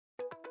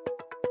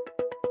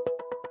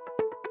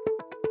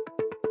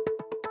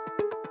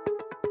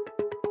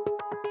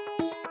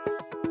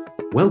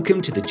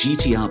Welcome to the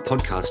GTR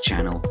podcast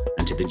channel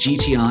and to the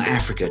GTR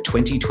Africa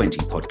 2020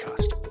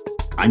 podcast.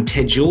 I'm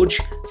Ted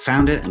George,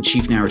 founder and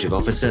chief narrative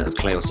officer of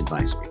Kleos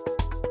Advisory.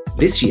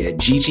 This year,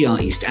 GTR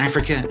East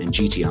Africa and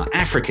GTR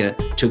Africa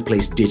took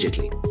place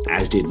digitally,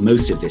 as did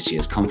most of this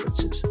year's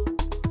conferences.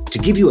 To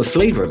give you a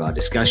flavor of our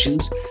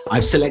discussions,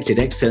 I've selected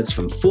excerpts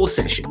from 4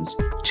 sessions,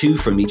 2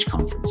 from each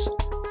conference.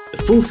 The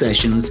full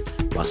sessions,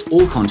 plus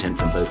all content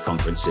from both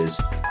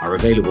conferences, are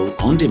available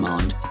on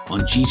demand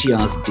on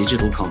GTR's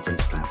digital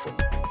conference platform.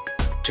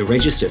 To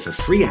register for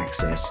free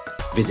access,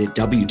 visit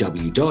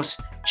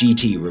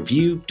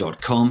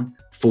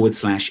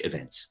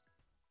www.gtreview.com/events.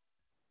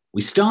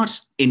 We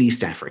start in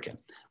East Africa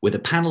with a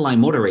panel I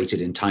moderated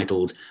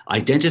entitled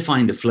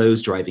Identifying the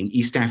Flows Driving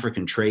East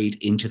African Trade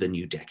into the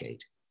New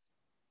Decade.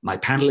 My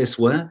panelists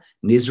were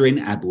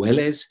Nizrin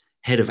Abuelez,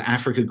 head of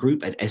Africa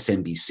Group at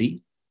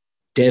SMBC,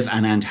 Dev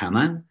Anand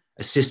Haman,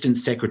 Assistant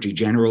Secretary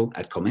General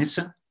at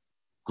COMESA,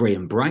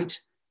 Graham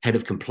Bright, Head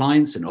of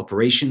Compliance and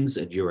Operations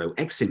at Euro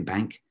Exim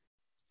Bank,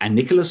 and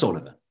Nicholas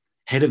Oliver,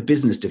 Head of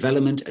Business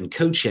Development and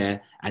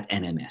Co-Chair at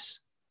NMS.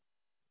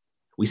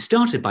 We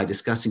started by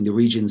discussing the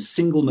region's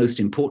single most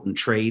important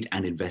trade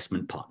and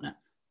investment partner,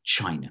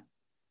 China.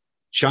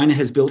 China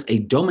has built a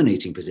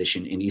dominating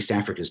position in East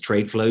Africa's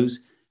trade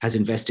flows, has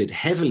invested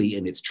heavily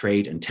in its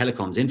trade and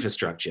telecoms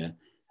infrastructure,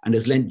 and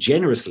has lent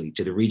generously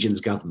to the region's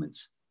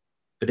governments.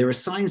 But there are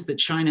signs that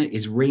China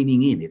is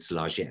reining in its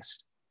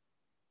largesse.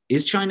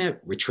 Is China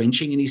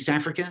retrenching in East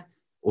Africa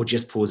or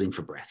just pausing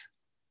for breath?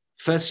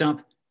 First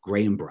up,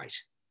 Graham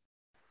Bright.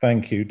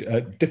 Thank you.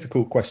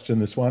 Difficult question,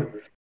 this one.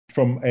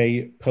 From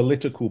a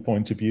political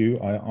point of view,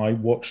 I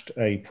watched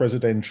a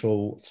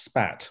presidential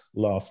spat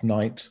last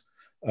night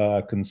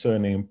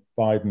concerning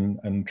Biden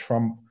and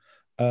Trump.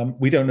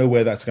 We don't know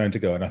where that's going to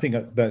go. And I think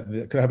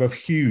that could have a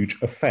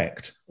huge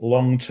effect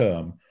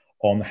long-term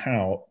on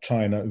how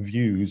China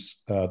views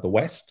the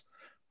West.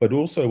 But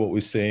also what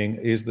we're seeing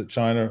is that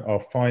China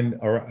are,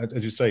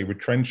 as you say,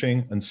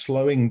 retrenching and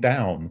slowing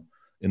down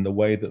in the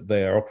way that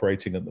they are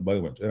operating at the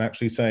moment, and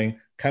actually saying,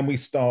 can we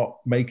start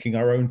making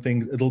our own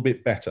things a little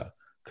bit better?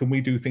 Can we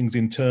do things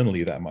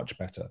internally that much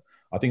better?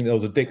 I think there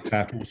was a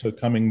diktat also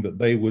coming that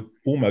they would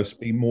almost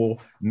be more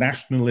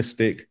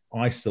nationalistic,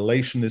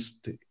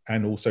 isolationistic,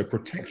 and also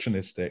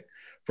protectionistic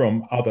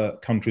from other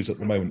countries at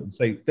the moment, and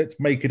say, let's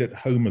make it at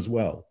home as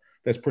well.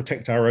 Let's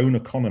protect our own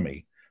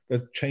economy.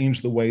 Let's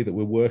change the way that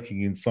we're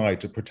working inside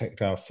to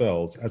protect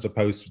ourselves, as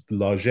opposed to the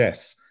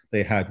largesse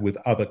they had with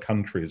other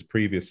countries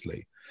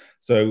previously.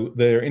 So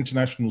their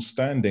international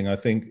standing, I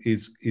think,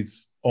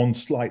 is on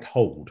slight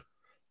hold.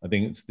 I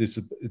think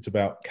it's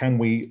about, can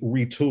we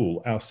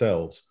retool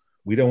ourselves?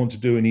 We don't want to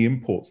do any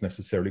imports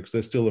necessarily because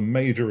they're still a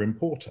major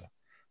importer.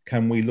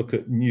 Can we look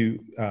at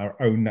our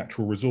own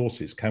natural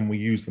resources? Can we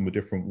use them a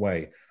different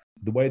way?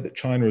 The way that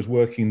China is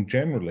working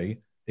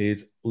generally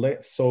is,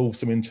 let's solve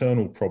some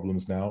internal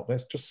problems now.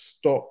 Let's just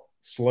stop,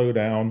 slow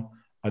down,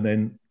 and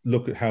then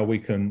look at how we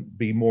can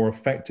be more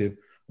effective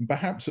and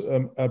perhaps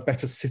a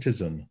better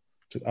citizen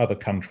to other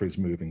countries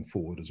moving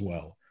forward as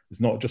well.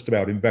 It's not just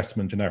about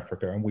investment in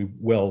Africa, and we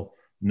well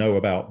know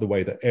about the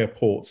way that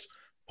airports,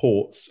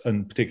 ports,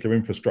 and particular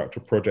infrastructure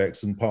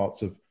projects and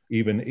parts of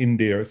even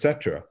India,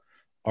 etc.,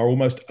 are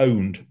almost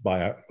owned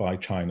by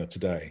China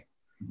today.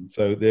 Mm-hmm.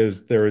 So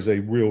there is a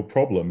real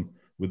problem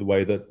with the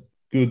way that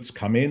goods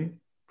come in,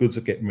 goods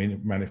that get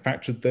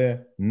manufactured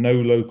there, no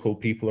local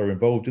people are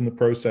involved in the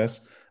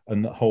process,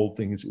 and the whole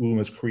thing is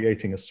almost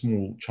creating a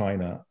small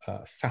China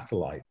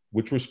satellite,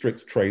 which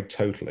restricts trade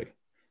totally.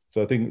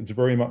 So I think it's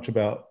very much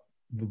about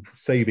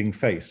saving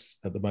face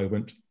at the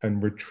moment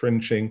and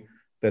retrenching.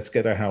 Let's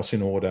get our house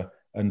in order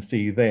and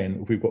see then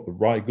if we've got the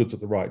right goods at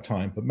the right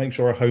time, but make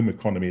sure our home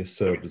economy is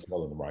served as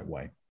well in the right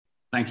way.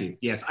 Thank you.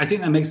 Yes, I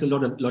think that makes a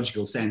lot of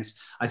logical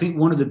sense. I think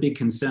one of the big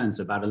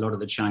concerns about a lot of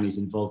the Chinese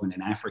involvement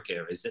in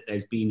Africa is that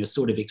there's been a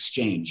sort of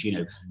exchange,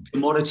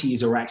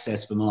 commodities or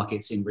access for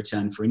markets in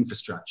return for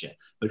infrastructure,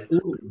 but all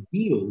the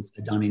deals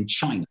are done in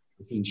China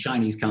between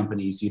Chinese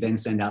companies who then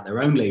send out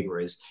their own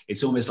laborers.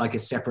 It's almost like a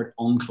separate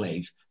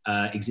enclave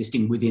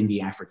existing within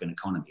the African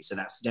economy. So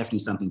that's definitely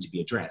something to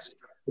be addressed.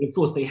 But of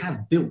course, they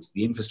have built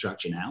the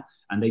infrastructure now,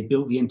 and they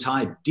built the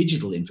entire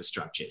digital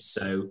infrastructure.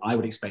 So I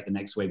would expect the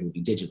next wave will be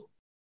digital.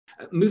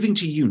 Moving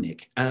to you,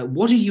 Nick,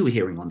 what are you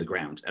hearing on the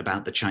ground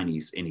about the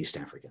Chinese in East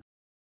Africa?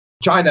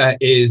 China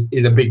is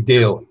a big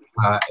deal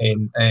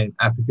in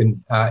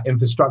African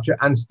infrastructure,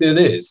 and still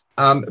is.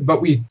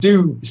 But we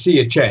do see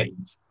a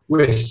change.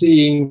 We're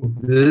seeing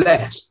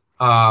less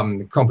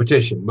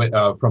competition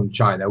from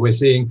China. We're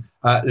seeing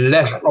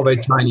less of a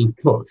Chinese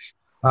push.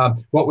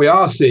 What we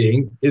are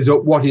seeing is that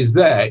what is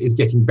there is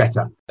getting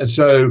better. And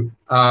so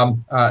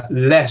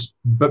less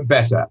but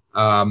better,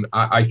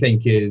 I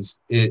think, is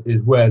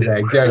where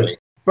they're going.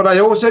 But I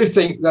also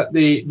think that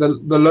the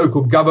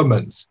local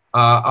governments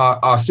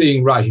are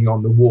seeing writing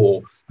on the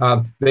wall.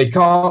 They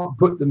can't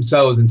put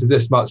themselves into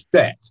this much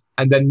debt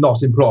and then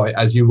not employ,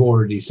 as you've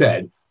already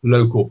said,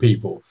 local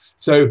people.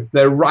 So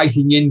they're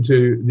writing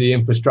into the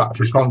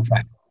infrastructure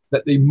contract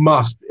that they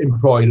must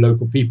employ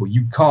local people.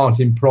 You can't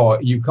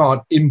import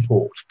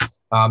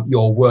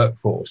your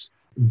workforce.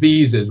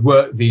 Visas,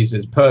 work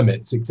visas,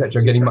 permits,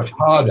 etc., are getting much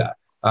harder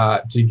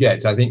to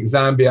get. I think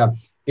Zambia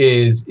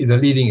is a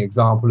leading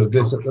example of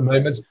this at the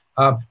moment.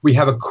 We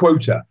have a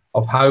quota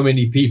of how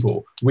many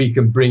people we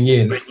can bring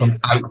in from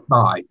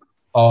outside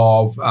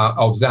of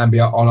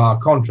Zambia on our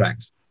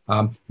contracts.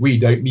 We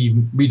don't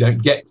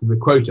get to the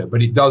quota,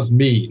 but it does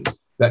mean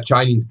that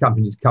Chinese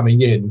companies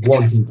coming in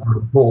wanting to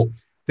import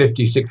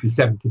 50, 60,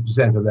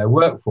 70% of their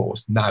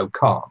workforce now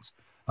can't.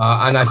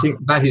 And I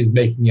think that is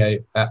making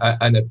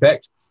an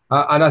effect.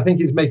 And I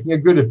think it's making a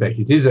good effect.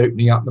 It is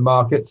opening up the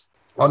markets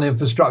on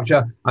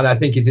infrastructure. And I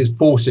think it is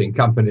forcing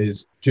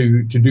companies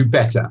to do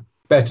better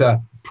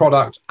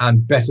product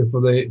and better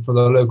for the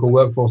local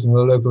workforce and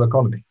the local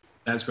economy.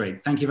 That's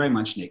great. Thank you very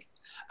much, Nick.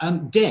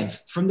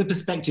 Dev, from the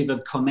perspective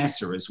of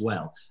COMESA as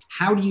well,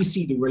 how do you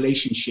see the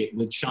relationship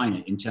with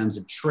China in terms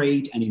of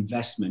trade and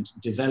investment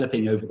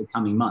developing over the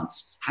coming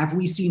months? Have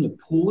we seen a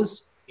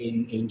pause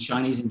in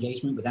Chinese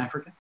engagement with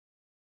Africa?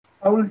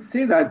 I will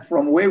say that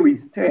from where we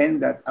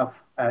stand, that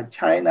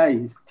China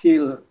is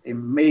still a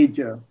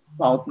major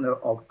partner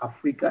of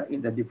Africa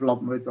in the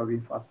development of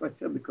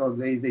infrastructure, because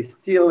there is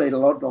still a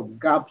lot of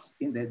gaps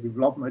in the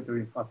development of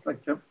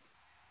infrastructure.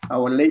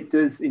 Our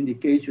latest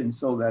indication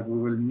show that we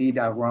will need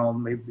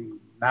around maybe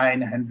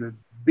 $900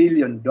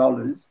 billion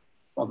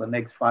for the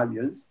next 5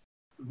 years.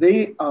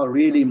 They are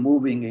really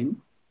moving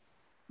in.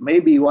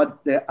 Maybe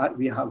what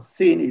we have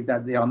seen is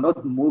that they are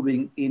not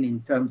moving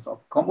in terms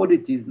of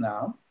commodities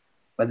now,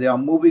 but they are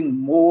moving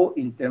more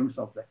in terms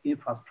of the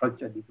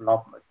infrastructure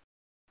development.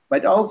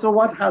 But also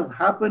what has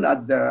happened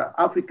at the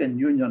African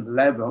Union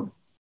level,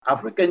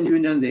 African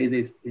Union, there is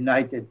this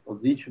united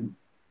position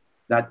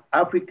that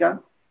Africa,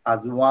 as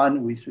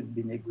one, we should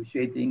be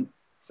negotiating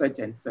such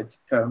and such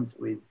terms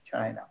with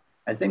China.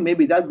 I think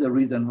maybe that's the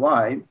reason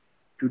why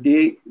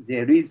today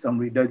there is some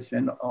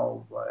reduction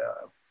of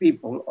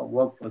people or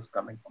workforce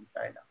coming from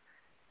China.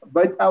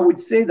 But I would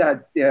say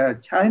that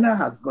China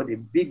has got a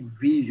big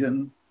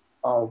vision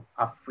of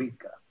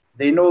Africa.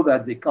 They know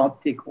that they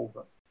can't take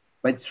over.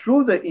 But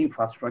through the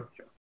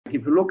infrastructure,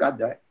 if you look at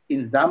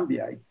in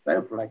Zambia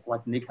itself, like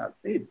what Nick has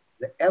said,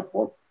 the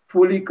airport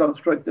fully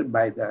constructed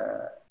by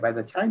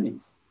the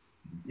Chinese.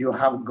 You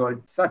have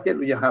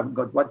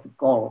got what you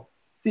call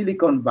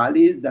Silicon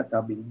Valleys that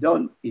have been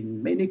done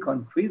in many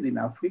countries in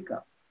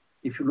Africa.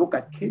 If you look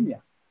at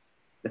Kenya,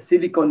 the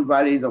Silicon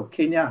Valleys of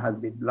Kenya has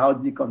been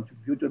largely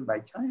contributed by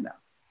China.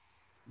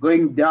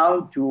 Going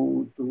down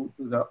to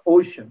the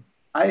ocean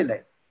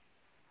island,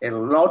 a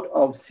lot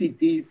of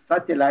cities,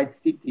 satellite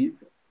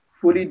cities,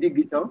 fully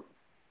digital,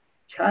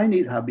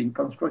 Chinese have been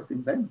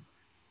constructing them.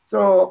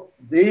 So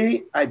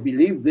I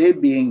believe they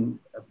being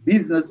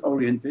business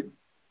oriented,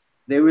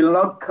 they will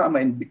not come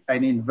and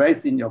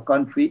invest in your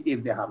country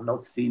if they have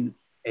not seen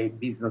a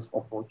business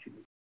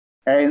opportunity.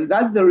 And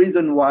that's the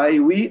reason why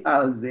we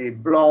as a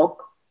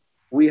bloc,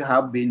 we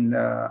have been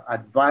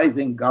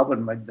advising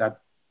government that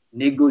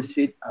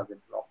negotiate as a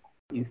bloc.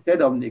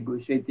 Instead of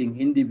negotiating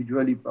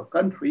individually per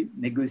country,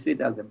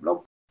 negotiate as a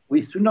bloc.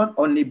 We should not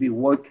only be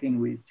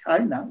working with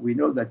China. We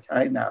know that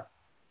China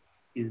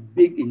is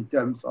big in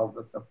terms of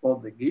the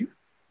support they give,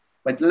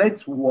 but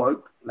let's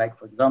work, like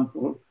for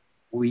example,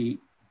 we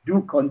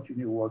do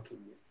continue working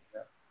with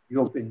the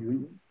European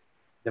Union,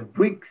 the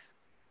BRICS.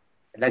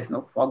 Let's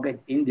not forget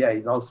India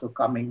is also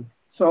coming.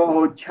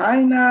 So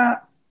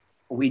China,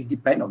 we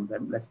depend on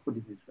them, let's put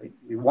it this way.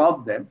 We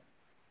want them,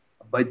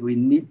 but we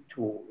need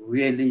to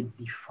really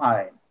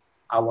define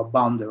our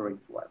boundaries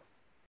well.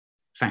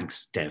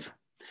 Thanks, Dev.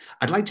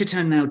 I'd like to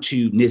turn now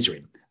to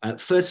Nisrin.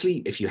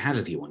 Firstly, if you have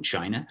a view on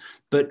China,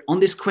 but on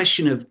this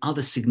question of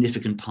other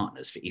significant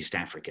partners for East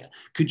Africa,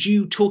 could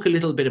you talk a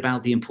little bit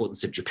about the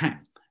importance of Japan?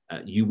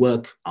 You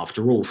work,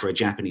 after all, for a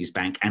Japanese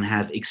bank and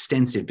have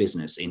extensive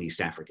business in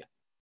East Africa.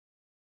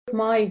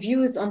 My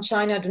views on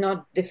China do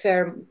not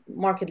differ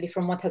markedly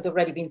from what has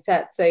already been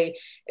said. So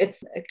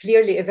it's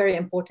clearly a very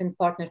important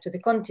partner to the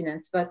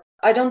continent, but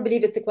I don't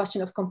believe it's a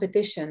question of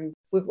competition.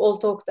 We've all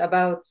talked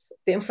about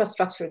the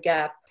infrastructure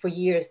gap for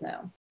years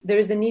now. There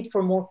is a need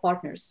for more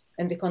partners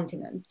in the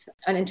continent.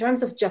 And in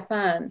terms of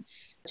Japan,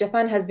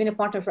 Japan has been a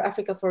partner for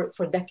Africa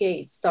for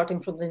decades,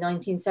 starting from the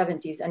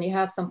 1970s. And you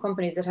have some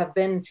companies that have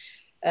been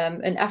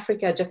in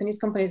Africa, Japanese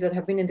companies that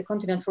have been in the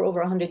continent for over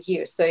 100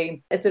 years. So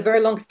it's a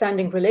very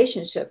long-standing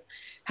relationship.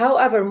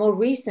 However, more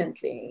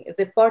recently,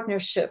 the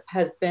partnership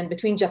has been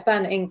between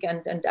Japan Inc.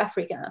 and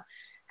Africa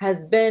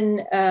has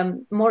been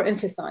more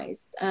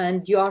emphasized.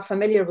 And you are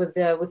familiar with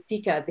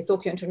TICAD, the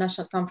Tokyo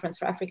International Conference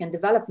for African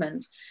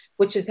Development,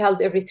 which is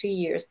held every 3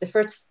 years.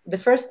 The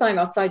first time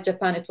outside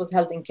Japan, it was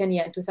held in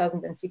Kenya in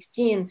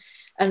 2016,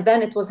 and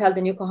then it was held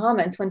in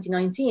Yokohama in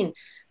 2019.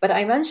 But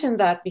I mentioned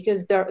that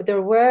because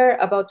there were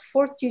about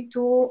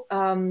 42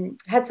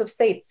 heads of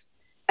states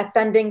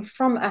attending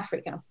from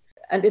Africa.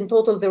 And in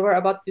total, there were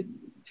about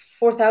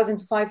 4,000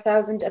 to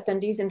 5,000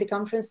 attendees in the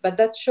conference. But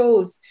that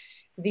shows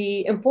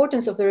the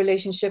importance of the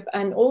relationship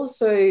and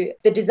also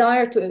the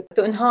desire to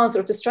enhance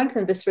or to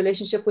strengthen this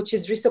relationship, which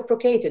is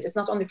reciprocated. It's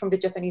not only from the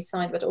Japanese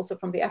side, but also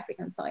from the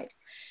African side.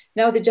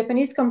 Now, the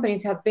Japanese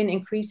companies have been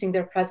increasing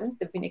their presence.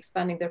 They've been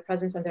expanding their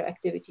presence and their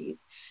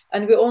activities.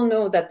 And we all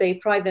know that they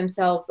pride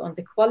themselves on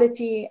the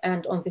quality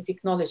and on the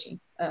technology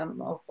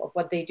of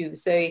what they do.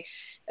 So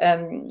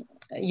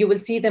you will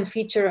see them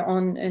feature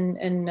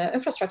in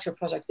infrastructure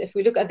projects. If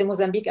we look at the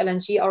Mozambique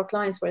LNG, our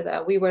clients were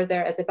there. We were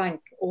there as a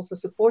bank, also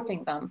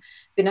supporting them.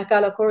 The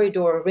Nacala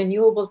Corridor,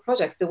 renewable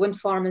projects, the wind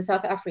farm in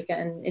South Africa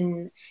and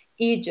in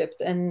Egypt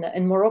and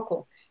in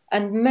Morocco,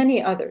 and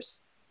many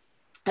others.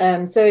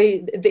 So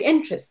the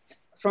interest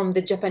from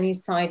the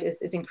Japanese side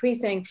is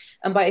increasing.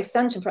 And by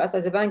extension, for us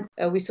as a bank,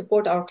 we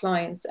support our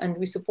clients and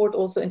we support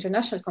also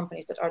international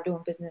companies that are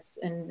doing business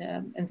in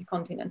the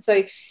continent.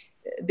 So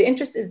the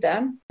interest is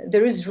there.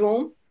 There is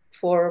room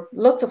for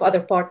lots of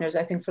other partners,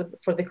 I think,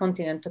 for the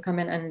continent to come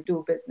in and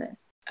do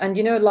business. And,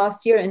 you know,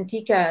 last year in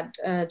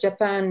TCAD,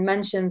 Japan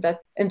mentioned that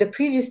in the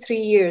previous 3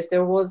 years,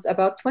 there was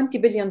about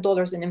 $20 billion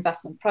in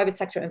investment, private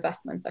sector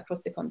investments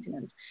across the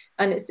continent.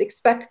 And it's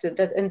expected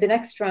that in the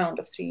next round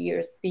of 3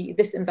 years,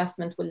 this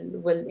investment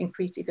will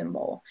increase even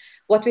more.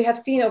 What we have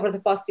seen over the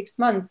past 6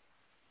 months,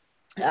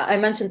 I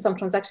mentioned some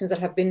transactions that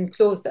have been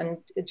closed and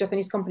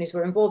Japanese companies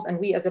were involved, and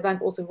we as a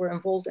bank also were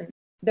involved in.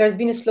 There's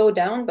been a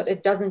slowdown, but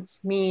it doesn't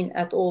mean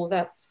at all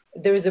that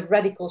there is a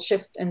radical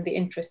shift in the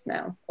interest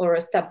now or a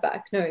step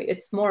back. No,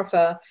 it's more of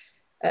a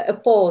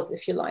pause,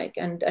 if you like.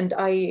 And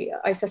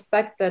I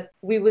suspect that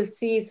we will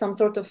see some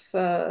sort of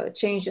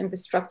change in the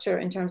structure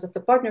in terms of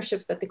the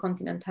partnerships that the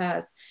continent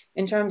has,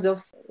 in terms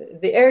of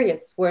the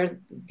areas where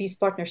these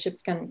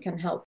partnerships can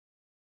help.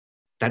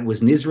 That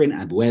was Nisrin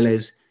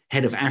Abueles,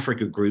 Head of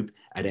Africa Group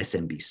at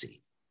SMBC.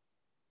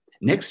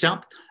 Next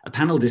up, a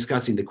panel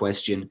discussing the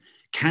question,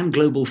 can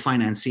global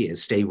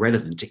financiers stay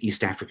relevant to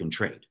East African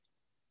trade?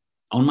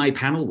 On my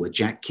panel were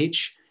Jack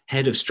Kitch,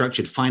 Head of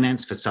Structured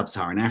Finance for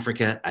Sub-Saharan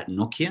Africa at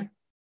Nokia,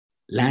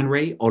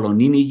 Lanre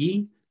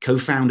Oloniniyi,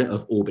 Co-founder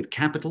of Orbit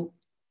Capital,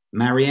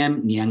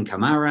 Mariam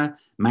Nyankamara,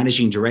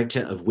 Managing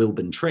Director of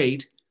Wilburn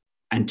Trade,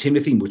 and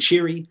Timothy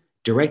Muchiri,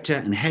 Director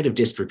and Head of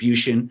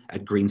Distribution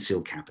at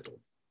Greensill Capital.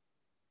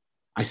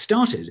 I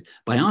started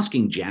by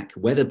asking Jack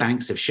whether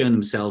banks have shown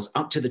themselves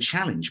up to the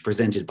challenge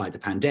presented by the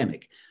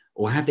pandemic,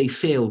 or have they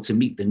failed to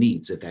meet the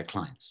needs of their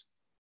clients?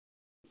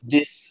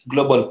 This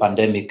global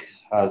pandemic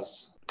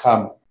has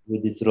come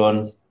with its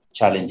own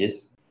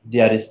challenges.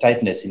 There is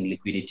tightness in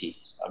liquidity.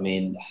 I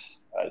mean,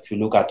 if you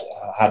look at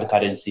hard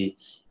currency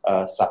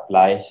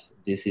supply,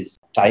 this is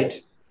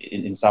tight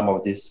in some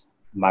of these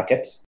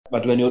markets.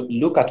 But when you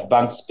look at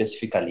banks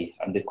specifically,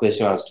 and the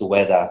question as to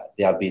whether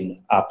they have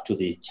been up to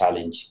the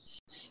challenge,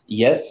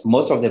 yes,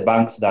 most of the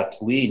banks that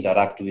we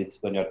interact with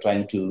when you're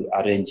trying to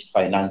arrange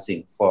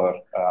financing for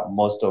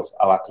most of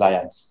our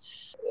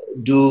clients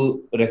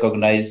do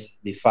recognize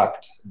the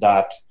fact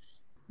that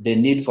the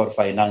need for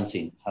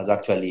financing has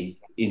actually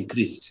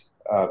increased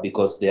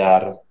because there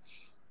are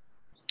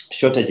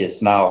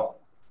shortages now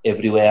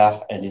everywhere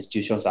and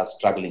institutions are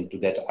struggling to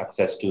get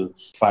access to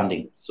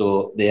funding.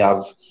 So they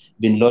have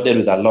been loaded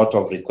with a lot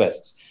of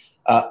requests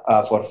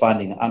for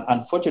funding. And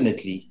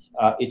unfortunately,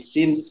 it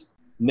seems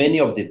many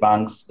of the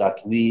banks that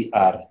we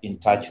are in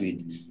touch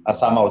with are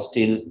somehow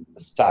still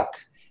stuck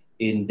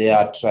in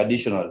their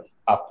traditional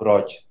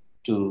approach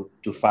to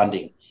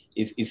funding.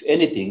 If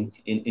anything,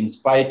 in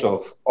spite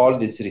of all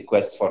these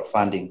requests for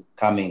funding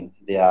coming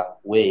their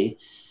way,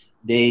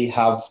 they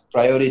have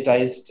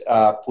prioritized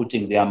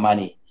putting their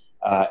money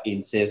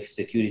in safe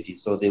security.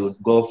 So they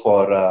would go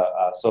for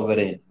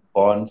sovereign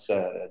bonds,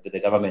 the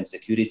government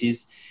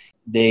securities.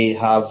 They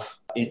have,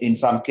 in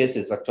some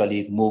cases,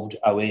 actually moved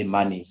away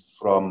money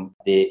from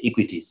the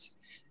equities.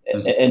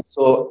 And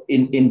so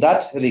in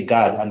that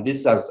regard, and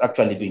this has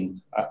actually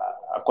been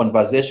a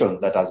conversation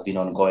that has been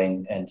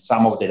ongoing, and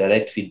some of the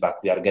direct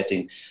feedback we are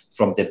getting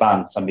from the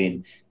banks, I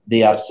mean,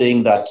 they are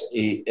saying that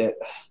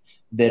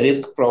the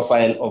risk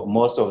profile of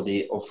most of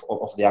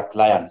their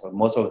clients, or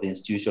most of the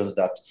institutions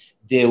that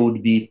they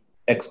would be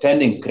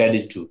extending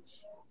credit to,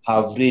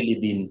 have really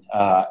been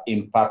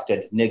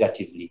impacted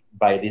negatively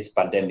by this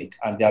pandemic.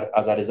 And they are,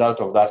 as a result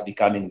of that,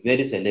 becoming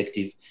very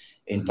selective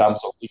in terms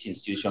of which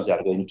institutions they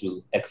are going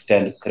to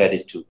extend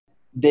credit to.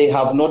 They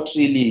have not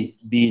really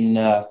been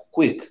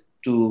quick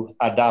to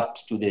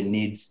adapt to the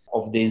needs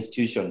of the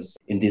institutions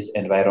in this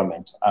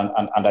environment.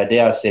 And I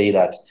dare say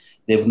that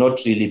they've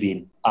not really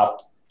been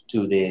up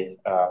to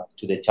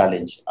the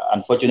challenge.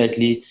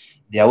 Unfortunately,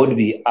 there would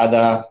be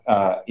other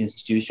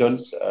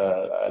institutions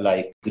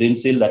like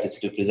Greensill that is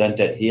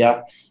represented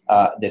here,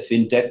 the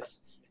fintechs,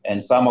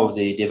 and some of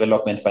the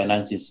development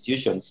finance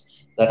institutions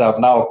that have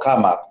now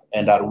come up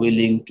and are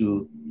willing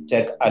to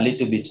take a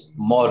little bit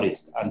more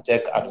risk and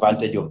take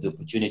advantage of the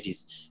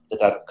opportunities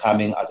that are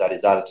coming as a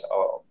result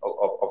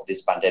of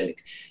this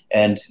pandemic.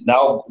 And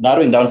now,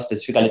 narrowing down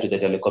specifically to the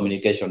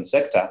telecommunication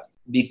sector,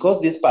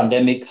 because this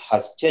pandemic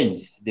has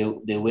changed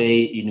the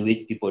way in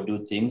which people do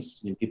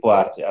things. I mean, people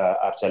are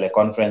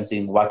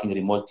teleconferencing, working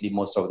remotely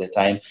most of the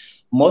time.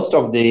 most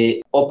of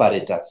the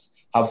operators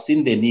have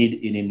seen the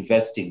need in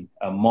investing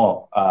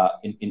more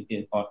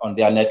on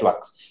their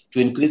networks to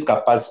increase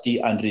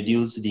capacity and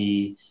reduce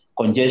the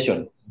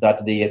congestion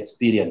that they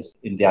experience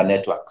in their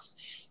networks.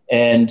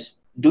 And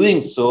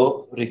doing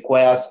so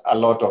requires a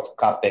lot of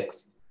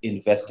CapEx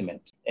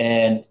investment.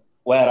 And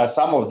whereas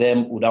some of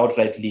them would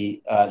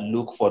outrightly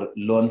look for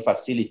loan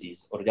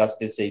facilities or just,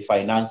 let's say,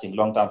 financing,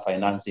 long-term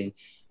financing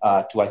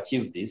to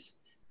achieve this,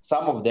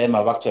 some of them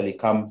have actually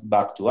come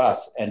back to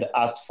us and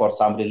asked for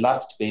some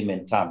relaxed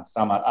payment terms.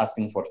 Some are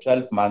asking for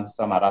 12 months,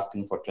 some are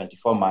asking for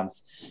 24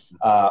 months,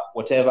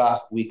 whatever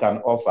we can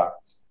offer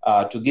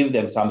to give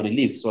them some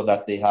relief so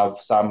that they have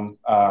some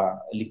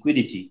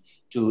liquidity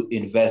to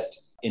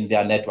invest in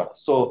their network.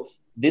 So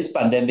this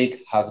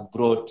pandemic has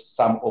brought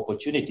some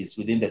opportunities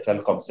within the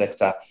telecom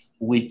sector,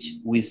 which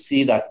we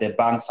see that the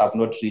banks have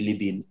not really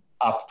been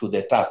up to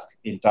the task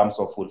in terms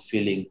of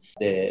fulfilling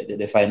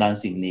the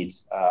financing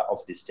needs of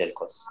these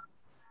telcos.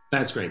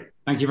 That's great.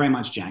 Thank you very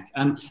much, Jack.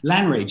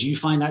 Lanre, do you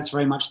find that's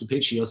very much the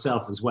picture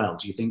yourself as well?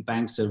 Do you think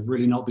banks have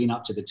really not been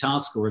up to the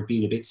task or have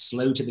been a bit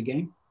slow to the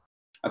game?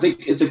 I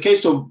think it's a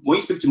case of when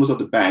you speak to most of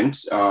the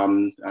banks,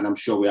 and I'm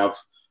sure we have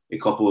a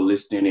couple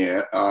listening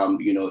here,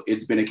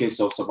 it's been a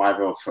case of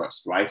survival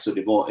first, right? So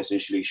they've all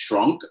essentially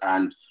shrunk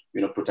and,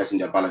 protecting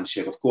their balance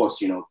sheet. Of course,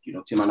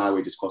 Tim and I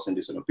were discussing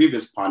this on a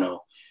previous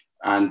panel,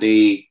 and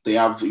they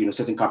have,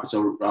 certain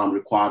capital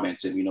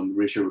requirements and,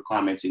 ratio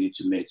requirements they need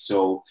to meet.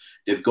 So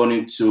they've gone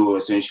into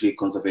essentially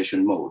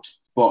conservation mode.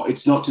 But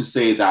it's not to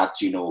say that,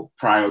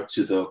 prior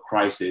to the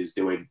crisis,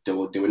 they were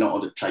not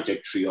on the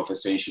trajectory of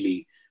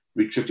essentially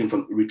retreating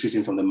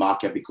from the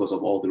market because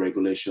of all the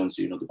regulations,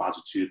 the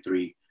Basel II,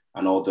 3,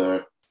 and all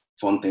the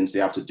fun things they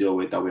have to deal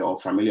with that we're all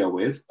familiar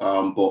with.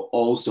 But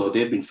also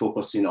they've been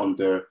focusing on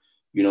the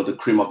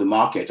cream of the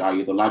market,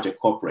 i.e. the larger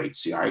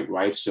corporates,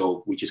 right?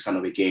 So which is kind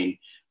of, again,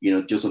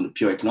 just on the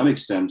pure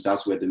economics terms,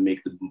 that's where they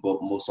make the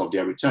most of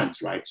their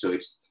returns, right? So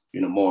it's,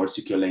 more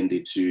secure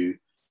lending to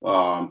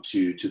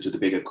the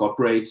bigger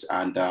corporates,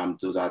 and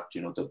those are,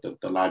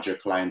 the larger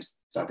clients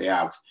that they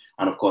have.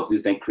 And of course,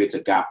 this then creates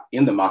a gap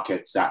in the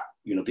market that,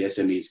 the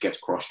SMEs get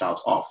crushed out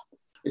of.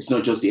 It's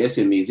not just the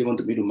SMEs, even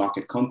the middle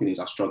market companies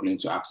are struggling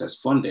to access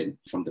funding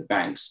from the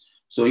banks.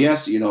 So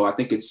yes, I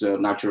think it's a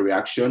natural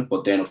reaction,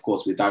 but then of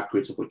course, with that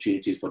creates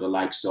opportunities for the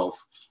likes of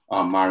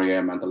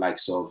Mariam and the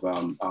likes of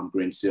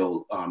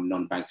Greensill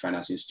non-bank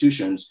finance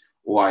institutions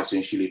who are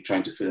essentially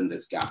trying to fill in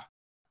this gap.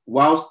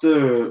 Whilst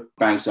the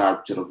banks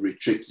are sort of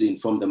retreating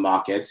from the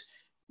market,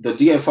 the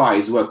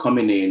DFIs who are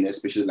coming in,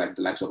 especially like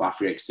the likes of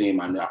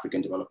Afrexim and the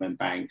African Development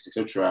Banks,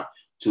 etc.,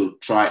 to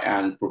try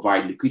and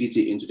provide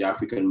liquidity into the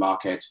African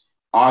market,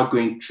 are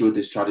going through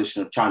these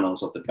traditional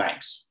channels of the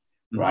banks,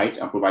 right?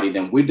 And providing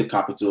them with the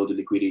capital, the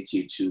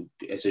liquidity to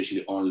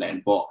essentially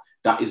on-lend. But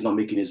that is not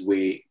making its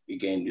way,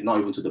 again, not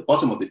even to the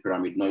bottom of the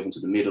pyramid, not even to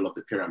the middle of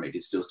the pyramid.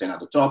 It's still staying at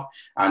the top.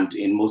 And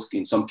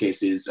in some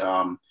cases,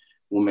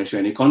 won't mention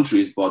any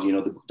countries, but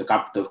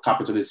the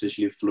capital is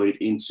essentially flowing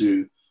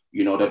into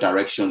other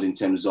directions in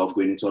terms of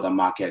going into other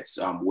markets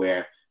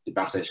where the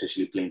banks are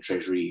essentially playing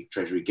treasury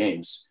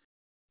games.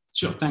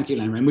 Sure, thank you,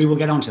 Lanre, and we will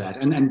get onto that.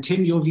 And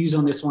Tim, your views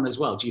on this one as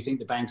well. Do you think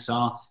the banks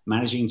are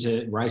managing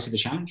to rise to the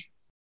challenge?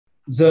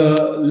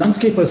 The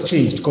landscape has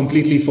changed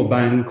completely for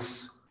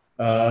banks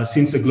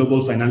since the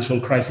global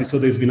financial crisis. So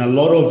there's been a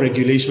lot of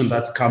regulation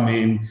that's come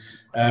in.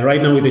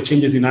 Right now with the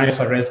changes in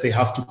IFRS, they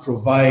have to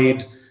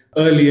provide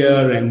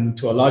earlier and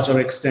to a larger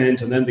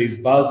extent. And then there's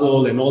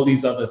Basel and all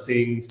these other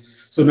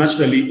things. So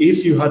naturally,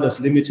 if you had a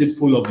limited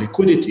pool of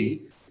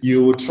liquidity,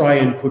 you would try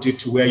and put it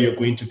to where you're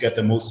going to get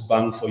the most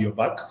bang for your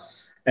buck.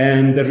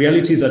 And the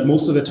reality is that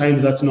most of the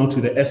times that's not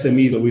with the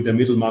SMEs or with the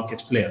middle market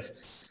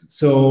players.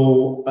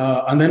 So,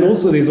 and then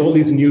also there's all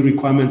these new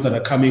requirements that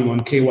are coming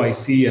on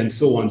KYC and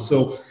so on.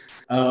 So,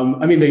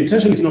 the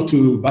intention is not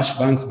to bash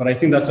banks, but I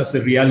think that's just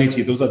the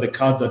reality. Those are the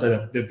cards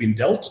that they've been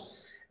dealt,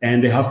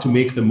 and they have to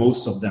make the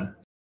most of them.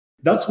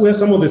 That's where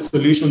some of the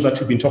solutions that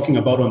we've been talking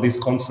about on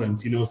this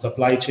conference,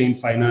 supply chain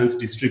finance,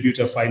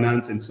 distributor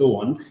finance, and so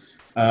on.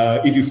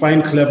 If you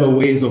find clever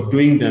ways of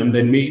doing them,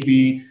 then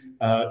maybe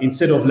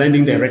instead of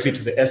lending directly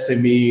to the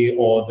SME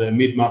or the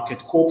mid-market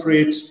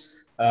corporate,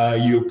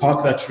 you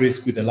park that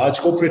risk with a large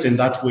corporate, and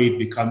that way it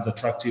becomes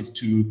attractive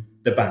to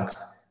the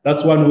banks.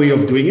 That's one way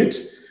of doing it.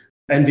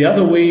 And the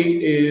other way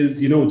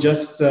is,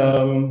 just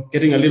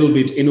getting a little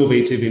bit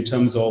innovative in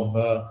terms of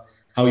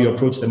how you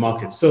approach the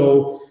market.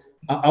 So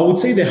I would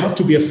say there have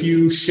to be a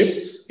few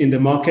shifts in the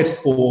market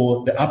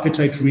for the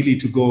appetite really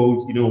to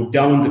go,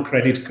 down the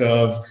credit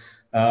curve,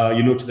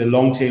 to the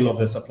long tail of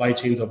the supply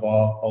chains of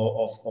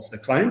the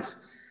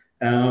clients.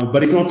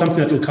 But it's not something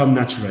that will come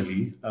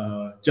naturally,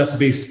 just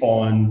based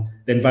on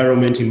the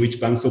environment in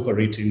which banks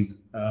operate in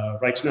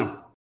right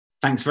now.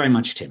 Thanks very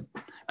much, Tim.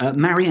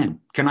 Mariam,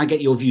 can I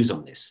get your views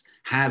on this?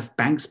 Have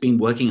banks been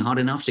working hard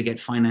enough to get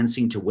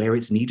financing to where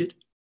it's needed?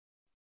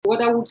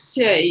 What I would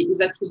say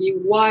is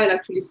while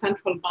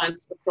central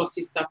banks across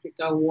East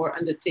Africa were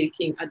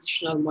undertaking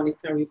additional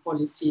monetary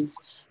policies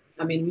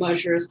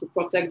measures to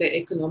protect their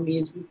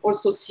economies. We've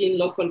also seen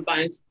local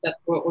banks that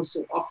were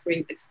also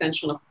offering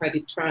extension of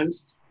credit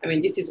terms.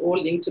 This is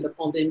all linked to the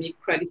pandemic,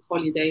 credit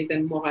holidays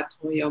and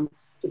moratorium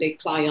to their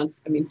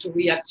clients. To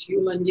react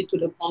humanly to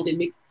the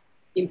pandemic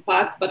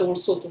impact, but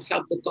also to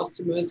help the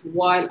customers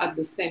while at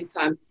the same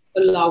time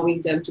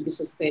allowing them to be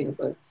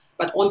sustainable.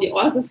 But on the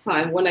other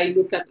side, when I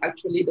look at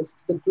actually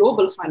the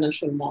global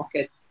financial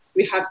market,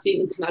 we have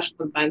seen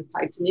international bank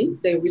tightening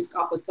their risk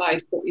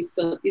appetite for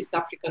East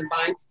African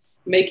banks,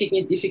 making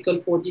it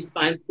difficult for these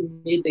banks to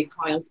meet their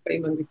clients'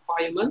 payment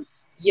requirement.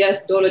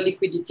 Yes, dollar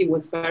liquidity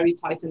was very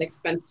tight and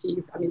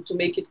expensive, to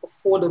make it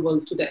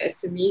affordable to the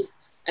SMEs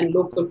and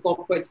local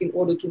corporates in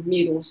order to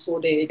meet also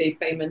their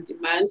payment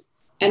demands.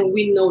 And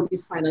we know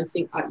these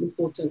financing are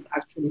important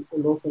actually for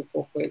local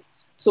corporates.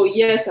 So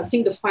yes, I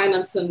think the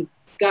financing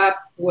gap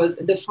was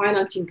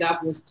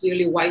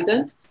clearly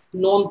widened.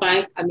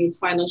 Non-bank,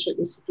 financial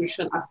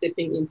institutions are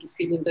stepping in to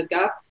fill in the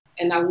gap.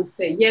 And I would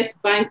say, yes,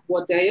 banks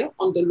were there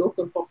on the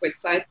local corporate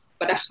side,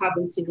 but I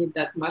haven't seen it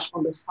that much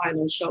on the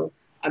financial,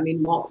 on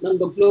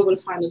the global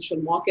financial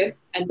market.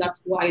 And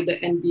that's why the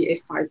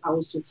NBFIs are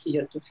also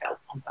here to help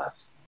on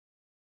that.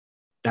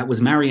 That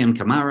was Mariam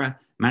Kamara,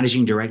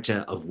 Managing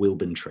Director of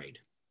Wilburn Trade.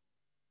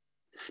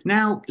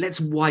 Now, let's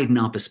widen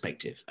our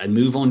perspective and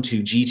move on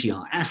to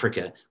GTR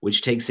Africa,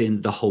 which takes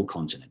in the whole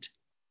continent.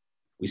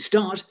 We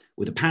start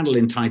with a panel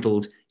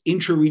entitled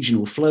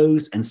Intra-Regional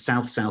Flows and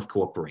South-South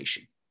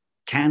Cooperation.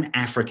 Can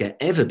Africa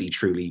ever be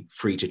truly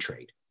free to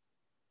trade?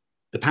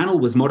 The panel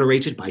was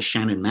moderated by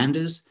Shannon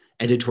Manders,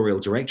 Editorial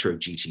Director of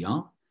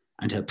GTR,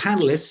 and her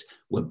panelists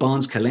were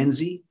Barnes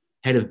Kalenzi,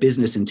 Head of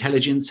Business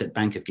Intelligence at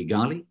Bank of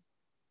Kigali,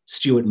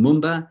 Stuart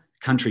Mumba,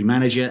 Country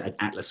Manager at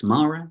Atlas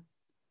Mara,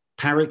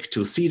 Parik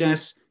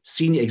Tulsidas,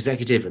 Senior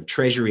Executive of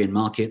Treasury and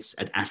Markets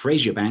at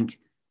Afrasia Bank,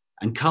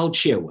 and Carl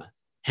Chiewa,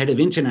 Head of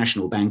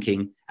International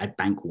Banking at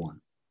Bank One.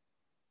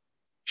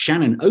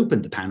 Shannon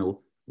opened the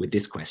panel with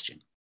this question.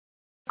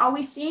 Are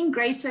we seeing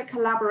greater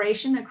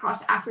collaboration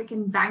across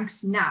African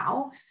banks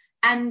now?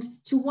 And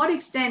to what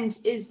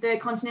extent is the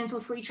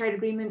Continental Free Trade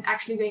Agreement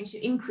actually going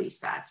to increase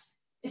that?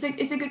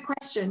 It's a good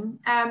question.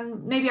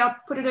 Maybe I'll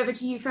put it over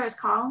to you first,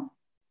 Carl.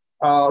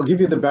 I'll give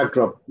you the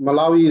backdrop.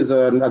 Malawi is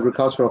an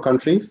agricultural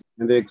country,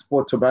 and they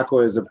export tobacco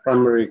as a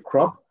primary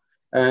crop.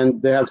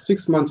 And they have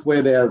 6 months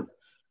where they have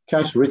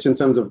cash rich in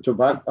terms of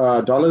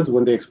dollars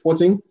when they're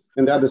exporting.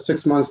 And the other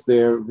 6 months,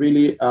 they're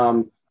really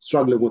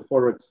struggling with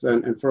Forex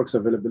and Forex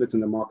availability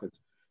in the market.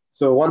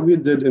 So what we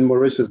did in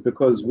Mauritius,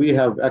 because we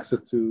have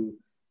access to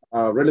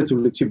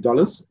relatively cheap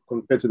dollars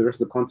compared to the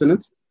rest of the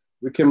continent,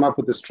 we came up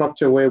with a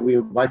structure where we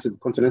invited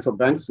continental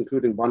banks,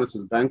 including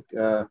Barnas's Bank,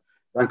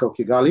 Bank of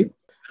Kigali.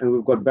 And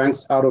we've got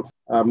banks out of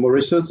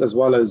Mauritius as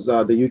well as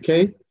the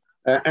UK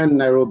and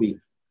Nairobi,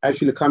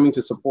 actually coming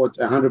to support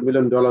a $100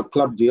 million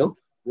club deal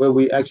where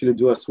we actually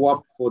do a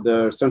swap for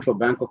the Central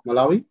Bank of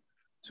Malawi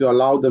to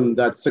allow them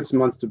that 6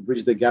 months to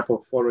bridge the gap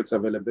of Forex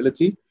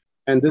availability.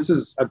 And this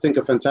is, I think,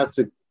 a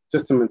fantastic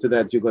testament to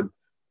that. You've got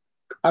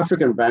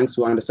African banks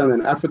who understand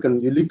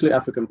an uniquely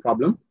African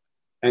problem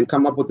and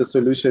come up with a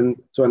solution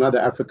to another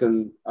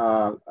African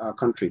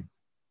country.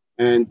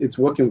 And it's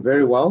working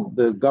very well.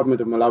 The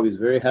government of Malawi is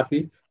very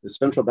happy. The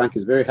central bank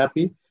is very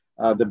happy.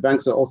 The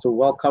banks are also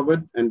well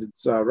covered, and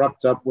it's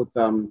wrapped up with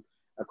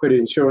a credit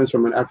insurance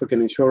from an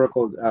African insurer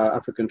called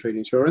African Trade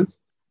Insurance.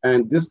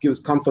 And this gives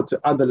comfort to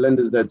other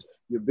lenders that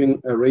you're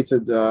being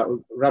rated,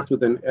 wrapped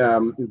with an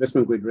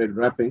investment grade rate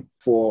wrapping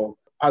for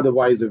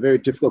otherwise a very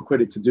difficult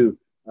credit to do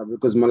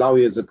because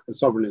Malawi as a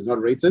sovereign is not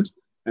rated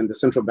and the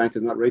central bank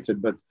is not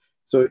rated. But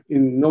so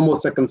in normal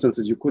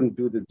circumstances, you couldn't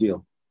do this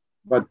deal.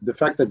 But the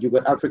fact that you've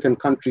got African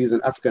countries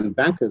and African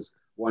bankers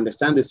who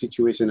understand the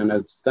situation and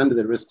understand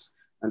the risks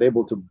and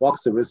able to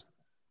box the risk,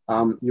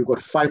 you've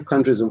got 5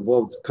 countries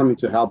involved coming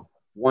to help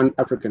one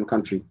African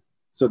country.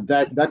 So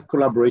that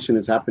collaboration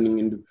is happening,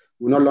 and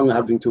we're no longer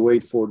having to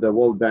wait for the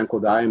World Bank or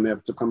the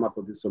IMF to come up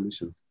with these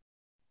solutions.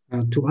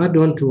 To add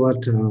on to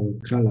what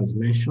Carl has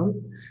mentioned,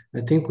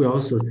 I think we're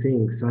also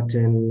seeing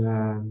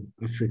certain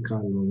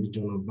African or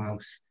regional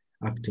banks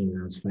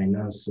acting as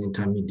finance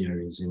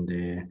intermediaries in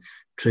the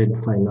trade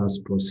finance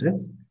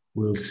process.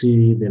 We'll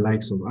see the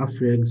likes of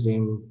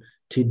Afrexim,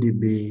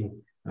 TDB,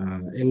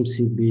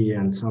 MCB,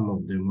 and some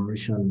of the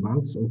Mauritian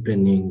banks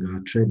opening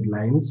trade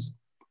lines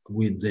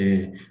with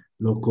the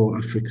local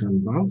African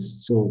banks.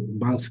 So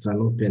banks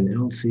can open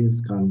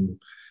LCs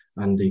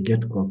and they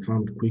get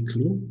confirmed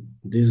quickly.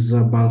 These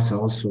banks are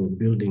also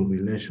building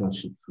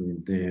relationships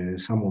with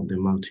some of the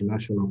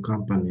multinational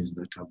companies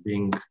that are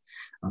being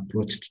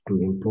approached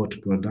to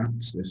import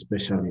products,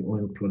 especially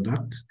oil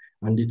products.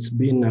 And it's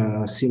been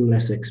a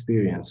seamless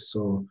experience.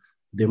 So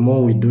the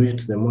more we do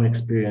it, the more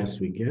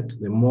experience we get,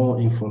 the more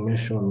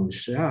information we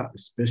share,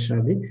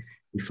 especially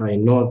if I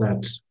know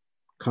that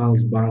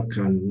Carl's bank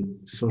can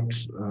sort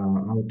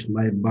out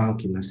my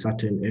bank in a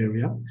certain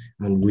area,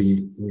 and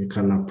we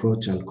can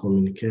approach and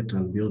communicate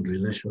and build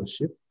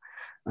relationships.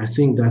 I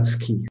think that's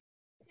key.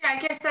 Yeah, I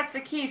guess that's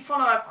a key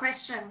follow-up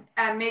question,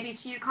 maybe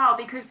to you, Carl,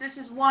 because this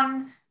is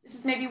one this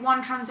is maybe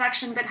one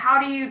transaction, but how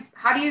do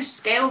you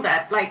scale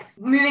that? Like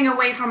moving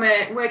away from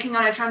working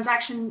on a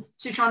transaction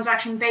to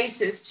transaction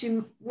basis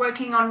to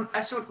working on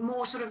a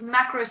more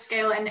macro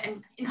scale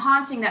and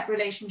enhancing that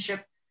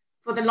relationship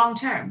for the long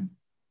term.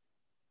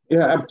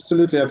 Yeah,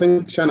 absolutely. I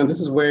think, Shannon, this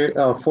is where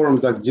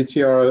forums like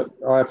GTR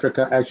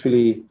Africa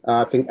actually,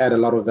 I think, add a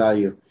lot of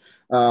value.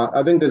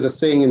 I think there's a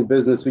saying in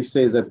business which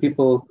says that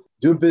people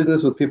do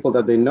business with people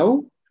that they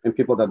know and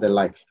people that they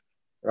like,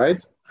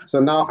 right? So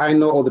now I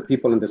know all the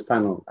people in this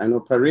panel. I know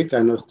Parik,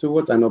 I know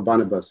Stuart, I know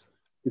Barnabas.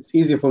 It's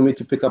easy for me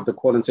to pick up the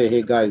call and say,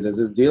 hey guys, there's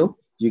this deal.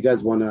 Do you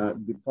guys want to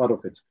be part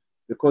of it?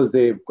 Because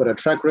they've got a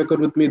track record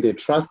with me, they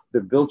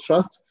build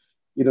trust.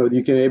 You know,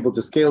 you can be able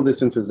to scale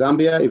this into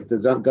Zambia if the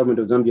government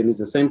of Zambia needs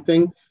the same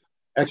thing.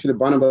 Actually,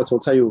 Barnabas will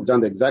tell you we've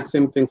done the exact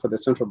same thing for the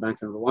central bank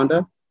in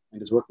Rwanda,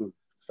 and it's working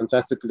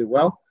fantastically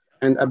well.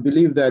 And I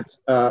believe that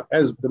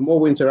as the more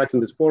we interact in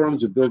these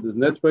forums, you build these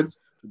networks,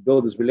 you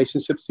build these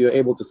relationships, you're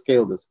able to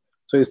scale this.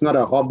 So it's not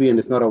a hobby and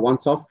it's not a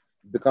once-off,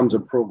 it becomes a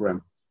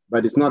program.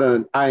 But it's not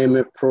an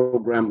IMF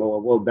program or a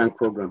World Bank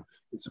program.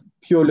 It's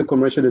purely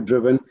commercially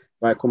driven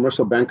by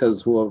commercial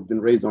bankers who have been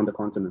raised on the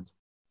continent.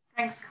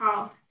 Thanks,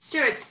 Carl.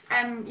 Stuart,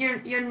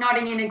 you're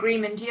nodding in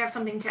agreement. Do you have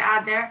something to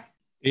add there?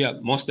 Yeah,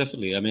 most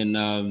definitely. I mean,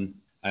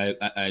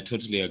 I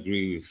totally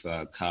agree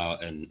with Carl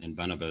and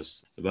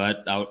Barnabas,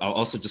 but I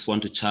also just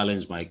want to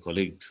challenge my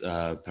colleagues,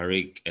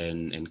 Parik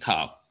and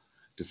Carl,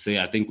 to say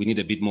I think we need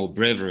a bit more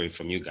bravery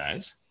from you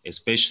guys,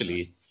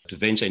 especially to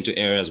venture into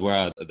areas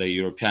where the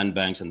European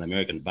banks and the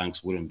American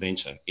banks wouldn't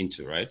venture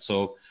into, right?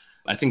 So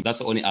I think that's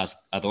the only ask.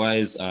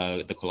 Otherwise,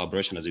 the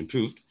collaboration has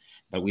improved,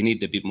 but we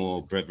need a bit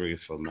more bravery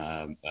from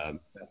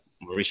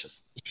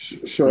Mauritius.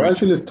 Sure.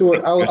 Actually,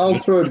 Stuart, I'll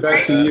throw it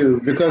back to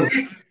you because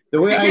the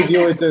way I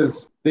view it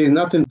is there's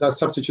nothing that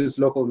substitutes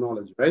local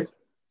knowledge, right?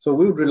 So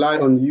we would rely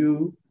on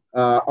you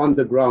on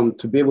the ground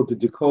to be able to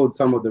decode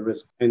some of the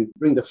risk and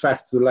bring the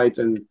facts to light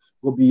and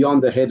go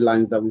beyond the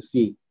headlines that we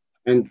see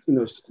and, you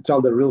know, to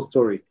tell the real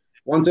story.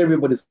 Once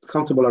everybody's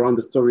comfortable around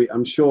the story,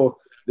 I'm sure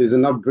there's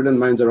enough brilliant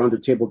minds around the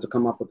table to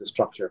come up with a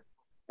structure.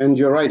 And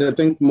you're right. I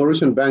think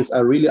Mauritian banks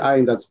are really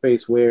eyeing that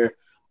space where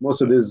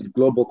most of these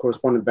global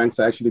correspondent banks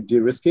are actually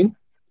de-risking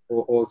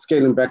or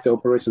scaling back their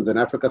operations in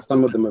Africa.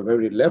 Some of them are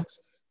very left.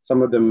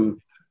 Some of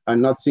them are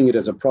not seeing it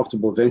as a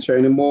profitable venture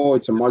anymore.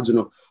 It's a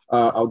marginal,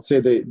 I would say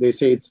they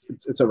say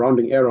it's a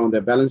rounding error on their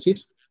balance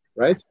sheet,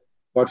 right?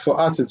 But for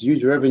us, it's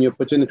huge revenue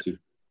opportunity,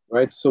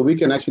 right? So we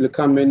can actually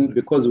come in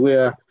because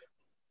we're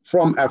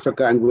from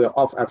Africa and we're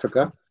off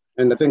Africa.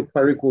 And I think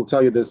Parik will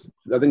tell you this.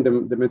 I think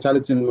the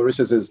mentality in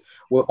Mauritius is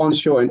we're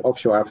onshore and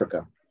offshore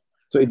Africa.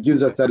 So it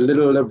gives us that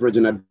little leverage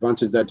and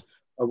advantage that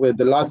we're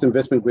the last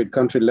investment grade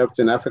country left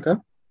in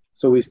Africa.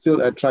 So we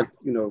still attract,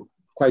 you know,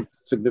 quite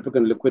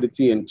significant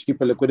liquidity and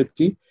cheaper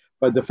liquidity.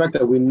 But the fact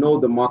that we know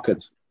the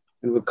market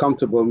and we're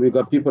comfortable and we've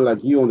got people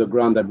like you on the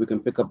ground that we can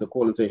pick up the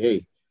call and say,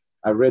 hey,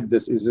 I read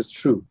this, is this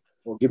true?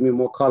 Or give me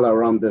more color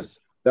around this.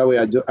 That way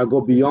I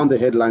go beyond the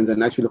headlines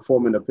and actually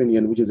form an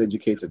opinion which is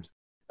educated.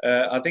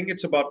 I think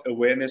it's about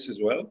awareness as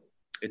well.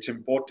 It's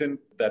important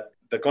that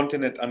the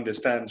continent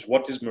understands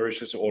what is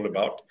Mauritius all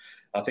about.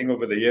 I think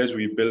over the years,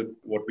 we built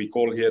what we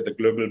call here the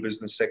global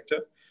business sector.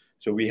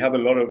 So we have a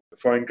lot of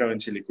foreign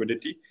currency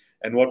liquidity.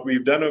 And what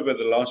we've done over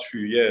the last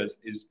few years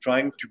is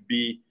trying to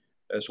be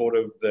a sort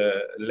of the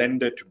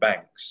lender to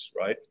banks,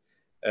 right?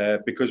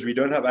 Because we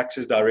don't have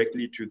access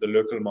directly to the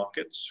local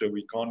markets. So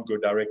we can't go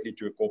directly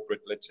to a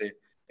corporate, let's say,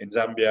 in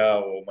Zambia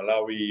or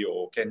Malawi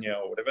or Kenya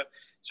or whatever.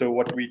 So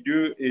what we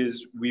do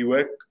is we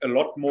work a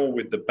lot more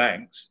with the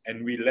banks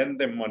and we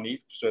lend them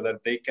money so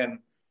that they can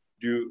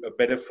do a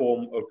better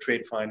form of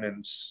trade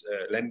finance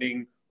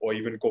lending or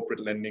even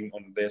corporate lending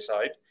on their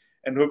side,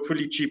 and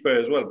hopefully cheaper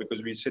as well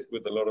because we sit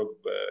with a lot of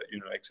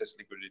excess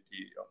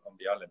liquidity on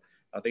the island.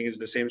 I think it's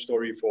the same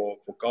story for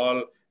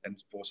Carl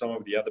and for some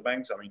of the other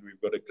banks. I mean,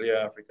 we've got a clear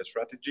Africa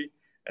strategy,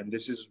 and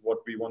this is what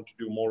we want to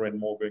do more and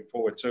more going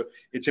forward. So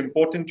it's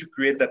important to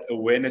create that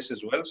awareness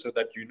as well so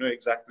that you know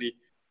exactly,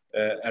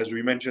 as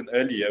we mentioned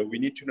earlier, we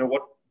need to know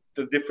what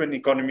the different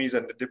economies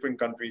and the different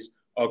countries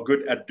are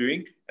good at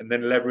doing and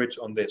then leverage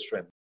on their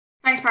strength.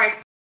 Thanks, Parik.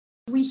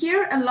 We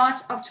hear a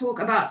lot of talk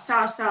about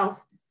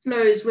South-South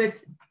flows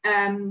with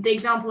the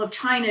example of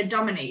China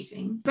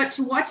dominating. But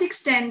to what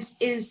extent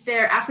is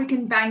there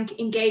African bank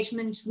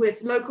engagement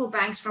with local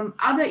banks from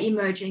other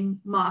emerging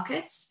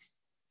markets?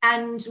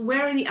 And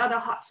where are the other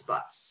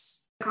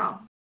hotspots,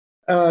 Carl?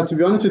 To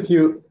be honest with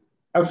you,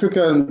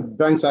 African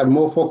banks are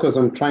more focused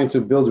on trying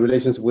to build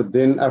relations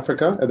within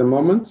Africa at the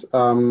moment.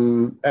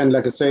 And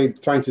like I say,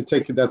 trying to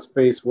take that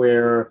space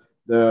where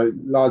the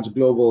large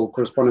global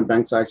correspondent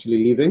banks are actually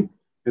leaving.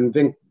 And I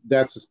think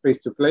that's a space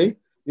to play.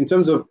 In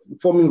terms of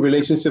forming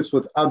relationships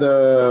with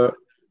other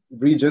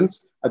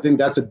regions, I think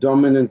that's a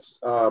dominant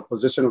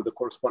position of the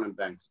correspondent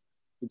banks.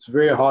 It's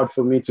very hard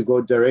for me to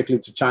go directly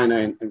to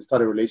China and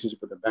start a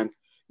relationship with a bank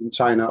in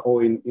China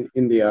or in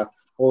India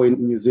or in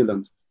New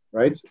Zealand,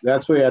 right?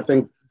 That's where I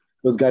think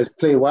those guys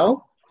play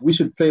well. We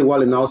should play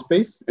well in our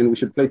space and we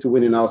should play to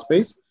win in our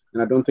space.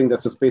 And I don't think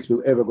that's a space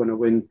we're ever going to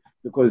win,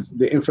 because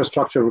the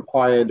infrastructure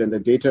required and the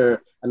data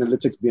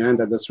analytics behind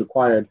that's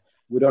required,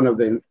 we don't have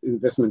the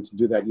investment to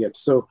do that yet.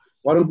 So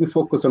why don't we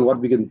focus on what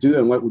we can do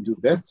and what we do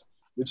best,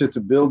 which is to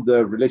build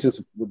the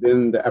relationship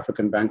within the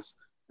African banks.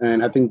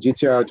 And I think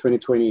GTR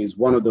 2020 is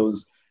one of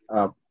those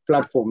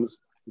platforms.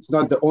 It's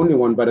not the only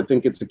one, but I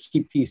think it's a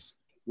key piece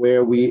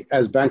where we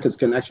as bankers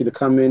can actually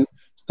come in,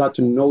 start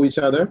to know each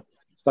other,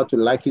 start to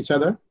like each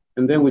other,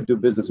 and then we do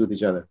business with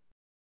each other.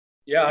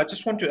 Yeah, I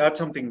just want to add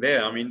something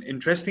there. I mean,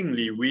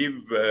 interestingly,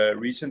 we've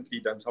recently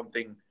done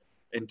something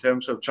in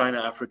terms of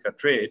China-Africa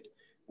trade,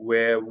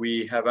 where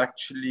we have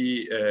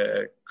actually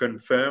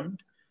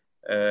confirmed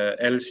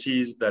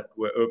LCs that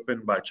were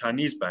opened by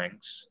Chinese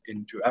banks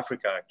into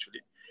Africa,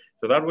 actually.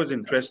 So that was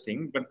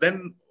interesting. But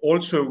then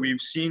also we've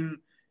seen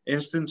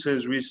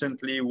instances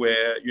recently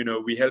where,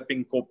 we're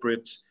helping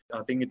corporates.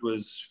 I think it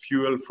was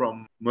fuel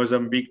from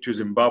Mozambique to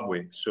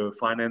Zimbabwe. So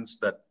finance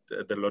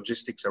the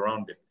logistics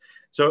around it.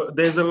 So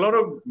there's a lot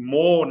of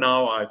more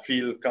now, I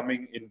feel,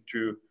 coming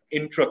into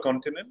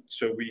intra-continent.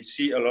 So we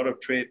see a lot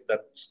of trade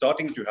that's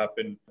starting to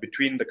happen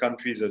between the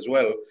countries as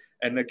well.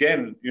 And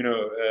again,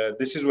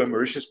 this is where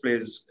Mauritius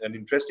plays an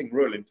interesting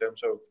role in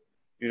terms of,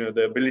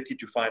 the ability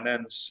to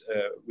finance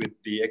with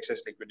the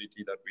excess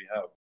liquidity that we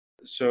have.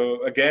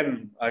 So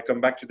again, I come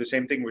back to the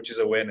same thing, which is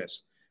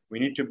awareness. We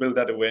need to build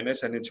that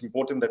awareness, and it's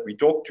important that we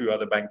talk to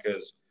other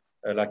bankers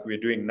like we're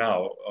doing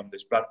now on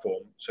this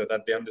platform, so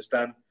that they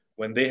understand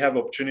when they have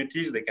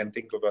opportunities, they can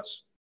think of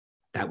us.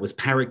 That was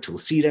Parik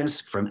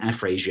Tulsidas from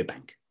Afrasia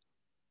Bank.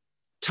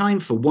 Time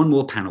for one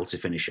more panel to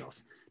finish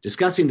off,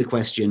 discussing the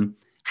question,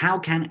 how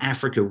can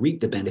Africa reap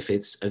the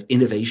benefits of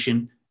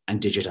innovation and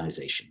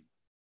digitization?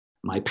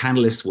 My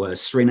panelists were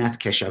Srinath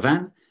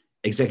Keshavan,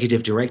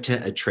 Executive Director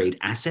at Trade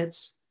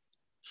Assets,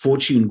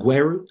 Fortune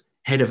Gweru,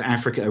 Head of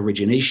Africa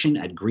Origination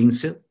at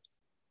Greensill,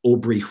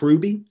 Aubrey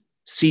Hruby,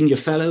 Senior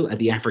Fellow at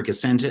the Africa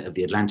Center of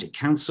the Atlantic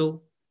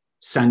Council,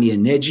 Samir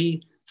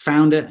Neji,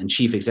 Founder and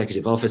Chief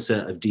Executive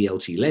Officer of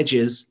DLT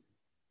Ledgers,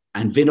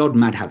 and Vinod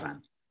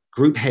Madhavan,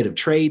 Group Head of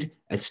Trade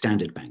at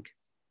Standard Bank.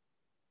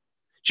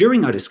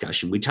 During our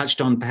discussion, we touched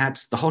on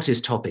perhaps the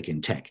hottest topic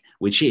in tech,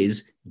 which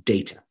is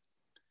data.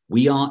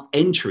 We are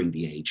entering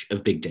the age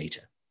of big data.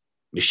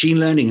 Machine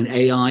learning and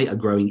AI are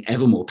growing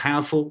ever more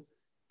powerful.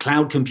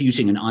 Cloud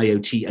computing and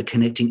IoT are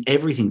connecting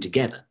everything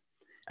together.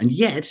 And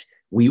yet,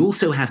 we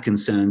also have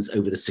concerns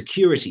over the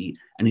security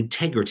and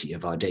integrity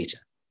of our data.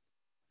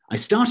 I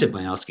started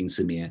by asking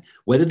Samir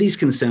whether these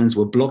concerns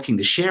were blocking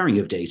the sharing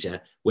of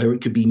data where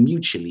it could be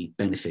mutually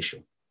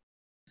beneficial.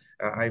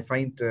 I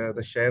find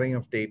the sharing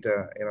of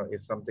data,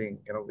 is something,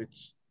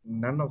 which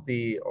none of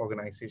the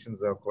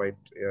organizations are quite,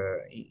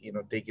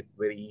 take it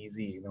very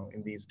easy,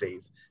 in these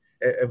days.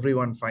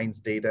 Everyone finds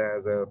data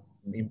as an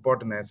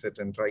important asset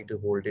and try to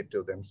hold it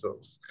to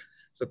themselves.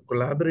 So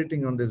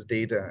collaborating on this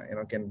data,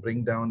 can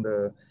bring down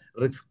the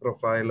risk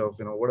profile of,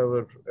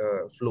 whatever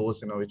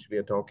flows, which we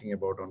are talking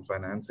about on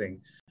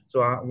financing.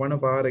 So one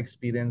of our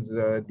experience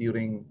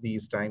during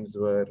these times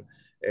were,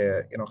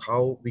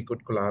 how we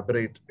could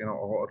collaborate,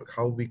 or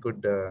how we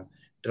could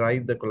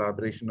drive the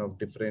collaboration of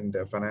different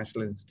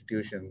financial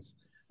institutions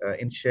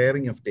in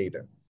sharing of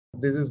data.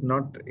 This is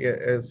not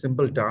a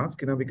simple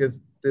task, because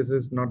this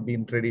has not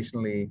been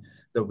traditionally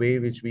the way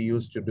which we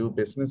used to do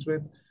business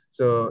with.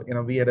 So,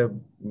 we had a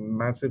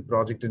massive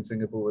project in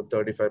Singapore with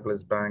 35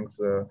 plus banks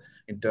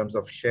in terms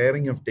of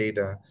sharing of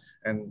data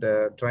and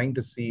trying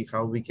to see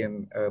how we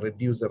can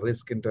reduce the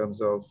risk in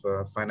terms of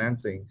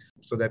financing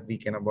so that we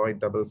can avoid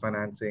double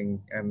financing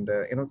and,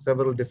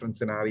 several different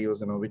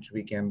scenarios, which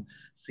we can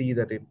see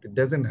that it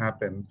doesn't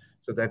happen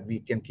so that we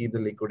can keep the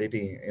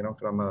liquidity,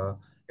 from a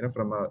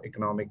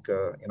economic,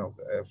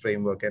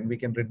 framework, and we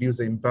can reduce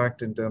the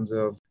impact in terms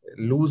of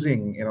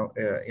losing,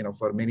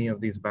 for many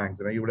of these banks.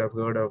 You would have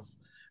heard of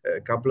a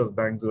couple of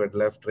banks who had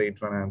left trade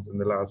finance in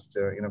the last,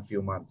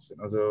 few months.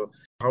 So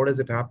how does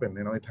it happen?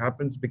 It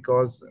happens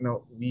because,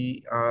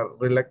 we are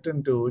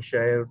reluctant to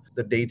share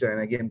the data.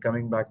 And again,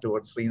 coming back to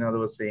what Srinath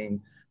was saying,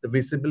 the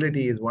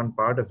visibility is one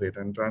part of it,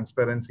 and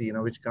transparency,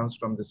 which comes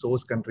from the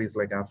source countries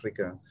like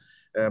Africa.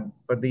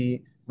 But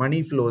the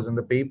money flows and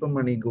the paper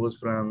money goes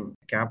from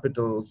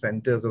capital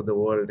centers of the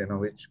world,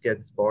 which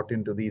gets bought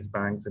into these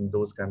banks in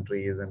those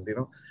countries and,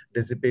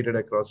 dissipated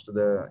across to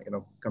the,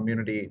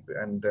 community.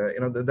 And,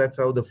 that's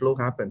how the flow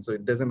happens. So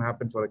it doesn't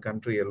happen for a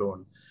country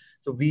alone.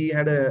 So we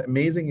had an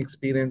amazing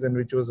experience, and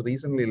which was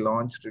recently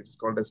launched. It's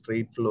called as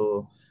Trade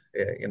Flow,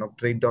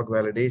 Trade Doc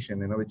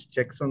Validation, which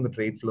checks on the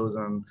trade flows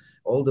on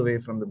all the way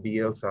from the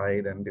BL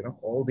side and,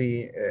 all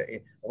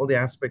the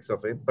aspects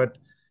of it. But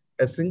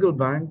a single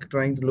bank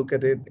trying to look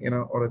at it,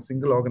 or a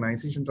single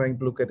organization trying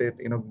to look at it,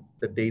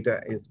 the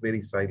data is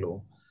very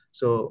silo.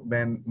 So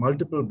when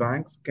multiple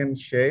banks can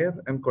share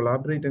and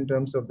collaborate in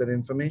terms of that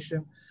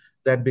information,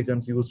 that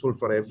becomes useful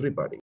for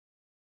everybody.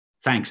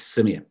 Thanks,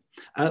 Samir.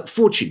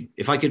 Fortune,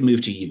 if I could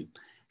move to you.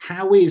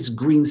 How is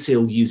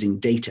Greensill using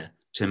data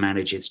to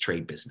manage its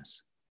trade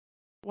business?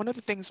 One of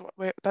the things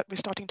that we're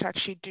starting to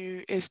actually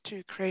do is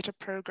to create a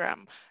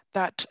program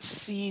that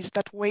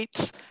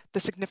weights the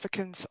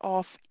significance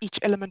of each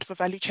element of a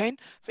value chain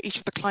for each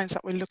of the clients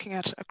that we're looking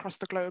at across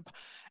the globe.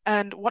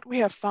 And what we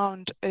have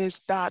found is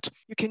that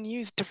you can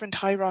use different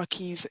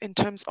hierarchies in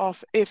terms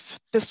of if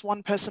this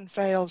one person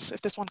fails,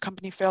 if this one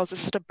company fails,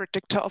 is it a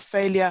predictor of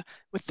failure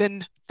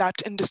within that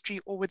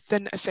industry or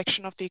within a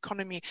section of the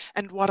economy?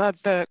 And what are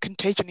the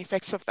contagion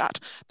effects of that?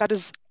 That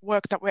is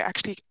work that we're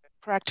actually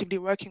proactively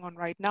working on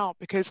right now,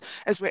 because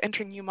as we're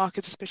entering new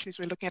markets, especially as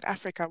we're looking at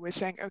Africa, we're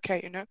saying,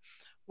 okay,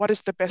 what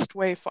is the best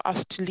way for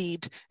us to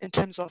lead in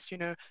terms of,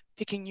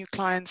 picking new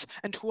clients,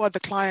 and who are the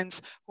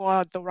clients who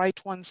are the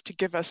right ones to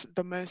give us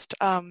the most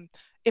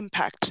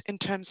impact in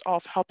terms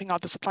of helping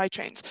out the supply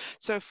chains.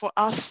 So for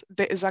us,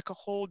 there is like a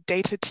whole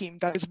data team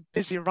that is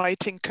busy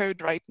writing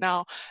code right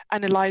now,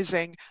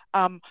 analyzing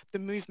the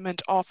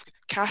movement of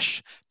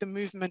cash, the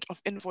movement of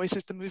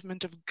invoices, the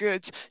movement of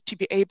goods, to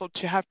be able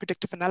to have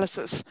predictive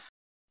analysis.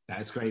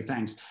 That's great,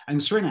 thanks. And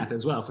Srinath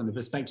as well, from the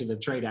perspective of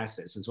trade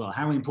assets as well,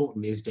 how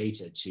important is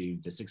data to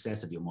the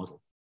success of your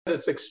model?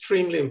 It's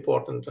extremely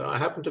important. I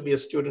happen to be a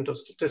student of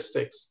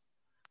statistics.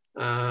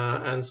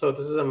 And so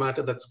this is a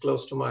matter that's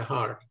close to my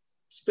heart,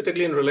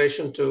 particularly in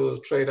relation to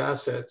trade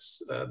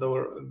assets.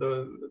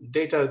 The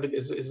data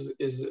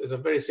is a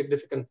very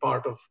significant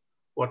part of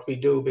what we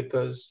do,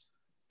 because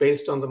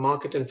based on the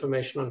market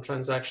information on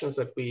transactions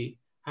that we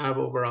have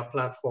over our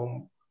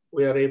platform,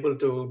 we are able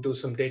to do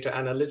some data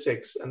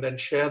analytics and then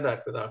share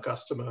that with our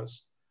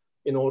customers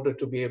in order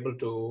to be able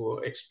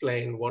to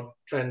explain what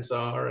trends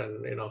are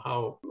and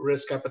how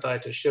risk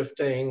appetite is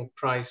shifting,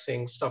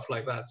 pricing, stuff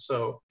like that.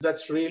 So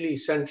that's really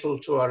central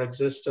to our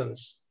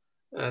existence.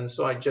 And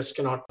so I just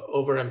cannot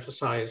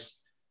overemphasize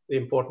the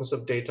importance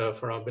of data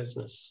for our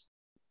business.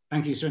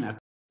 Thank you, Srinath.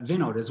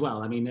 Vinod as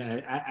well. I mean,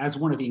 as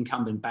one of the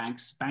incumbent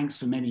banks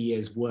for many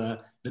years were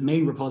the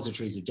main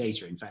repositories of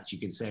data. In fact, you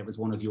could say it was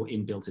one of your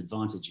inbuilt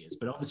advantages,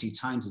 but obviously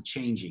times are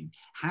changing.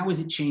 How is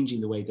it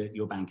changing the way that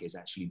your bank is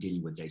actually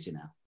dealing with data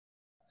now?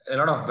 A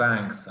lot of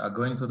banks are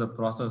going through the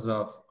process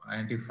of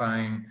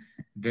identifying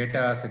data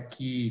as a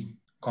key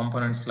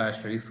component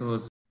 /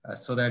 resource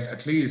so that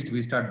at least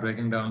we start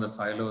breaking down the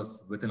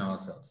silos within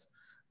ourselves,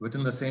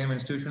 within the same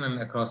institution and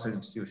across the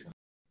institution.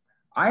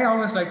 I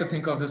always like to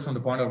think of this from the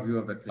point of view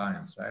of the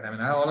clients, right? I mean,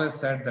 I always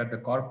said that the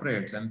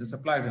corporates, and this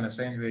applies in a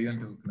strange way even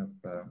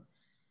to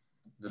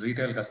the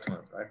retail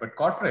customer, right? But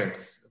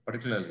corporates,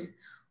 particularly,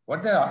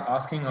 what they are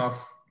asking of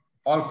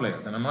all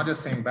players, and I'm not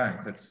just saying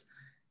banks, it's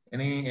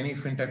any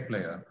fintech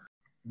player,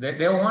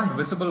 they want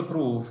visible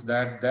proof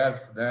that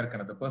they're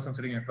kind of the person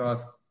sitting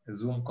across a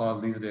Zoom call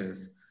these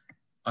days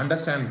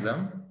understands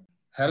them,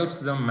 helps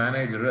them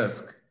manage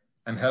risk,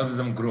 and helps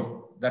them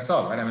grow. That's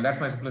all, right? I mean, that's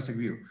my simplistic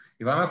view.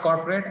 If I'm a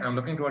corporate, I'm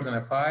looking towards an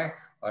FI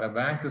or a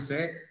bank to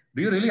say,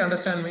 do you really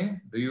understand me?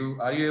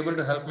 Are you able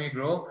to help me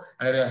grow?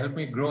 And help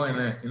me grow in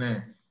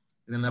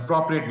an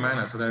appropriate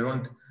manner so that I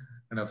don't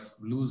kind of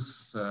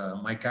lose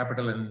my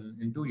capital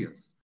in 2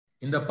 years.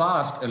 In the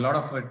past, a lot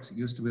of it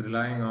used to be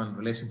relying on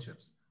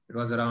relationships. It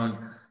was around,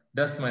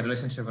 does my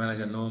relationship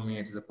manager know me?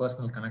 It's a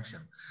personal connection.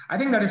 I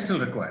think that is still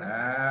required.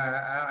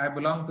 I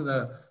belong to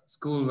the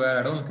school where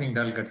I don't think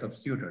that'll get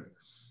substituted.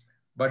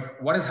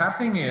 But what is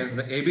happening is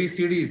the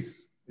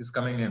ABCDs is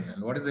coming in.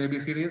 And what is the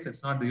ABCDs?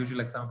 It's not the usual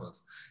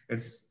examples.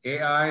 It's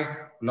AI,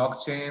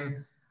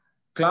 blockchain,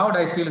 cloud,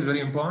 I feel is very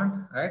important,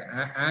 right?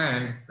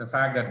 And the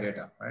fact that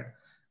data, right?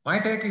 My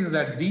take is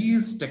that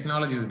these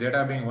technologies,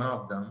 data being one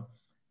of them,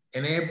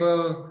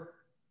 enable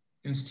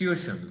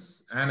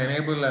institutions and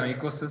enable an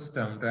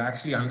ecosystem to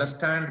actually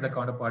understand the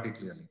counterparty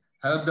clearly,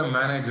 help them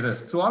manage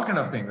risk through all kinds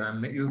of things.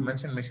 And you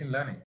mentioned machine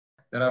learning.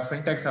 There are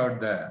fintechs out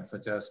there,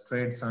 such as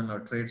TradeSun or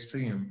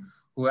TradeStream,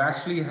 who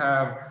actually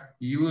have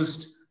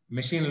used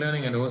machine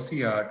learning and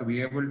OCR to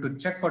be able to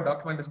check for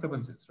document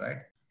discrepancies, right?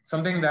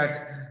 Something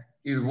that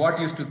is what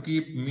used to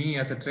keep me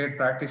as a trade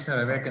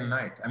practitioner awake at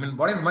night. I mean,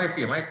 what is my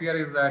fear? My fear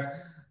is that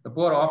the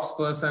poor ops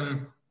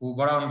person who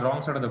got on the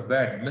wrong side of the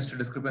bed missed a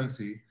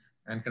discrepancy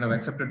and kind of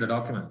accepted the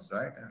documents,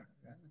 right?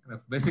 And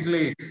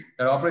basically,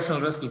 that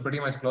operational risk will pretty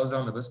much close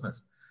down the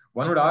business.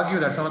 One would argue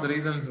that some of the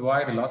reasons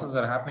why the losses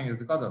are happening is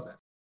because of that.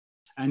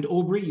 And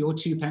Aubrey, your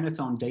 2 pence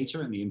on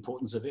data and the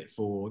importance of it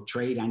for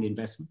trade and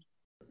investment?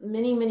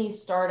 Many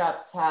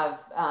startups have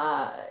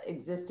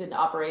existed and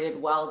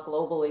operated well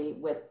globally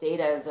with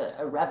data as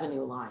a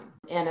revenue line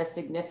and a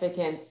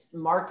significant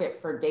market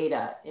for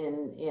data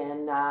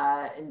in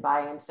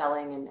buying and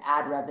selling and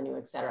ad revenue,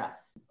 et cetera.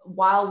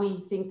 While we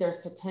think there's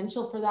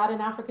potential for that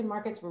in African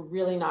markets, we're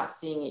really not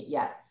seeing it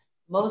yet.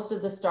 Most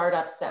of the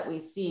startups that we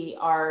see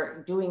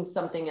are doing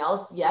something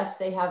else. Yes,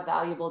 they have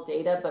valuable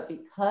data, but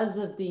because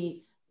of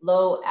the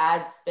low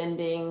ad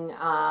spending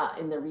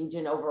in the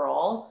region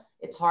overall,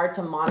 it's hard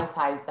to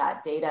monetize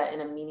that data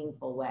in a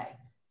meaningful way.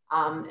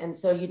 And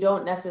so you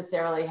don't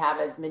necessarily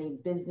have as many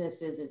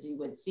businesses as you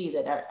would see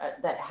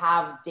that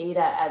have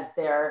data as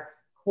their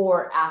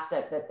core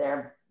asset that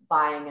they're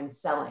buying and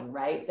selling,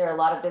 right? There are a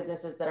lot of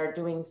businesses that are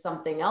doing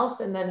something else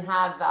and then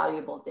have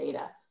valuable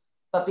data.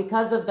 But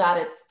because of that,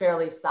 it's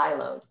fairly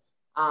siloed.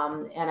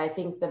 And I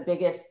think the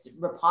biggest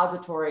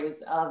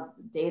repositories of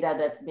data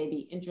that may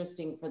be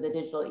interesting for the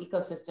digital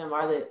ecosystem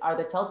are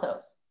the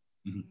telcos.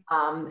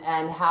 Mm-hmm.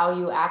 And how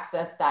you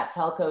access that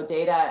telco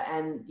data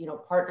and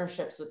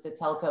partnerships with the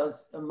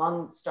telcos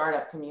among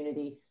startup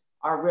community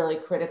are really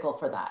critical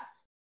for that.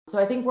 So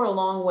I think we're a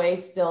long way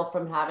still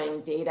from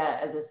having data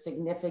as a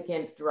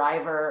significant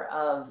driver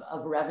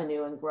of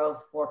revenue and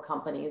growth for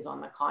companies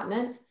on the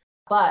continent.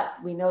 But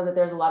we know that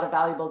there's a lot of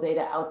valuable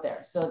data out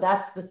there. So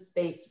that's the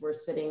space we're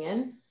sitting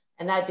in.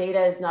 And that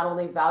data is not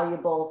only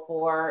valuable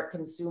for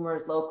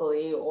consumers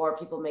locally or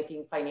people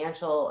making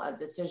financial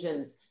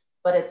decisions,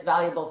 but it's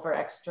valuable for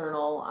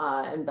external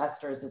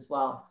investors as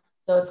well.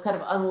 So it's kind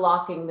of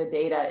unlocking the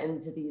data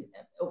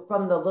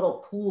from the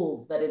little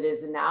pools that it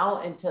is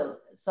now into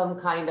some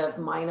kind of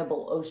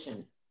mineable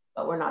ocean,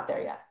 but we're not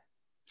there yet.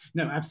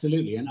 No,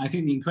 absolutely. And I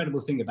think the incredible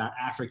thing about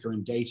Africa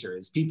and data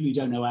is people who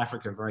don't know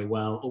Africa very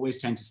well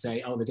always tend to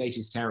say, oh, the data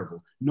is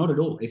terrible. Not at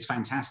all. It's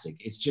fantastic.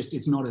 It's just,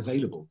 it's not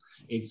available.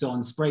 It's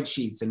on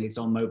spreadsheets and it's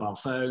on mobile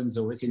phones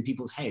or it's in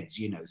people's heads,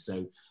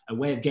 So a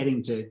way of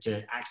getting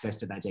to access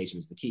to that data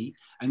is the key.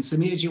 And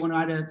Samir, do you want to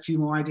add a few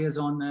more ideas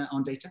on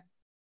data?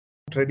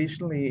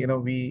 Traditionally,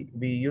 we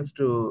used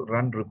to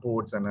run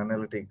reports and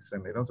analytics,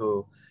 and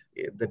so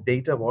the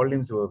data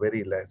volumes were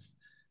very less.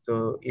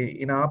 So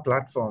in our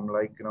platform,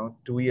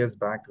 2 years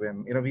back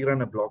when we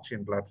run a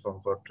blockchain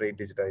platform for trade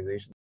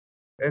digitization,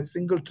 a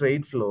single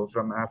trade flow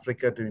from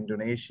Africa to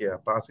Indonesia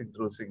passing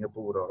through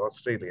Singapore or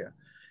Australia,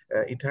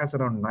 it has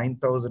around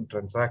 9,000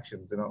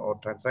 transactions, or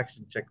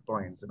transaction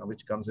checkpoints,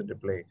 which comes into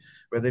play,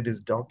 whether it is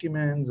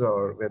documents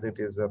or whether it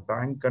is a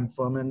bank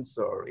conformance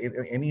or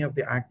any of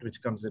the act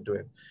which comes into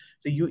it.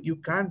 So you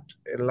can't,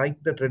 like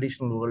the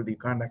traditional world, you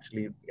can't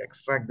actually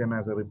extract them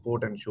as a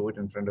report and show it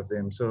in front of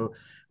them. So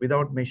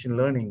without machine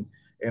learning,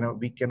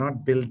 we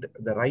cannot build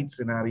the right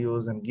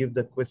scenarios and give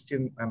the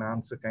question and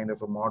answer kind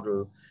of a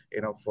model,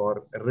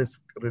 for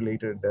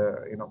risk-related,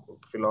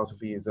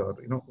 philosophies or,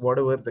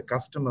 whatever the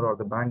customer or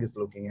the bank is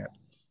looking at.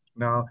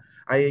 Now,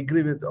 I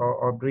agree with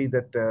Aubrey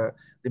that the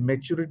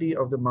maturity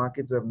of the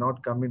markets have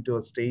not come into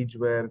a stage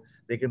where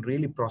they can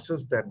really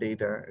process that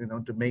data,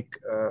 to make,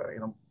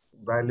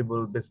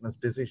 valuable business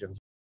decisions.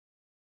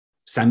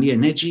 Samir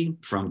Neji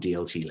from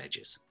DLT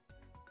Ledgers.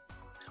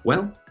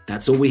 Well,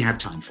 that's all we have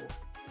time for.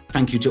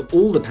 Thank you to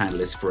all the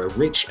panelists for a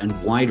rich and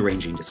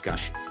wide-ranging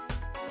discussion.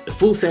 The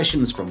full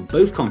sessions from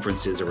both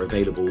conferences are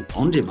available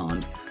on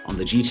demand on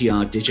the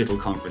GTR digital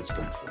conference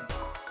platform.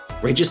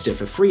 Register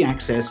for free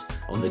access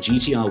on the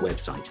GTR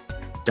website,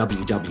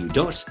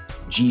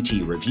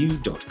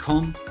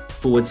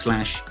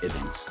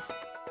 www.gtreview.com/events.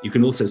 You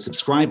can also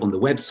subscribe on the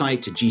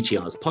website to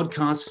GTR's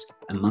podcasts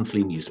and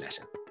monthly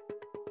newsletter.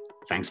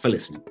 Thanks for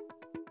listening.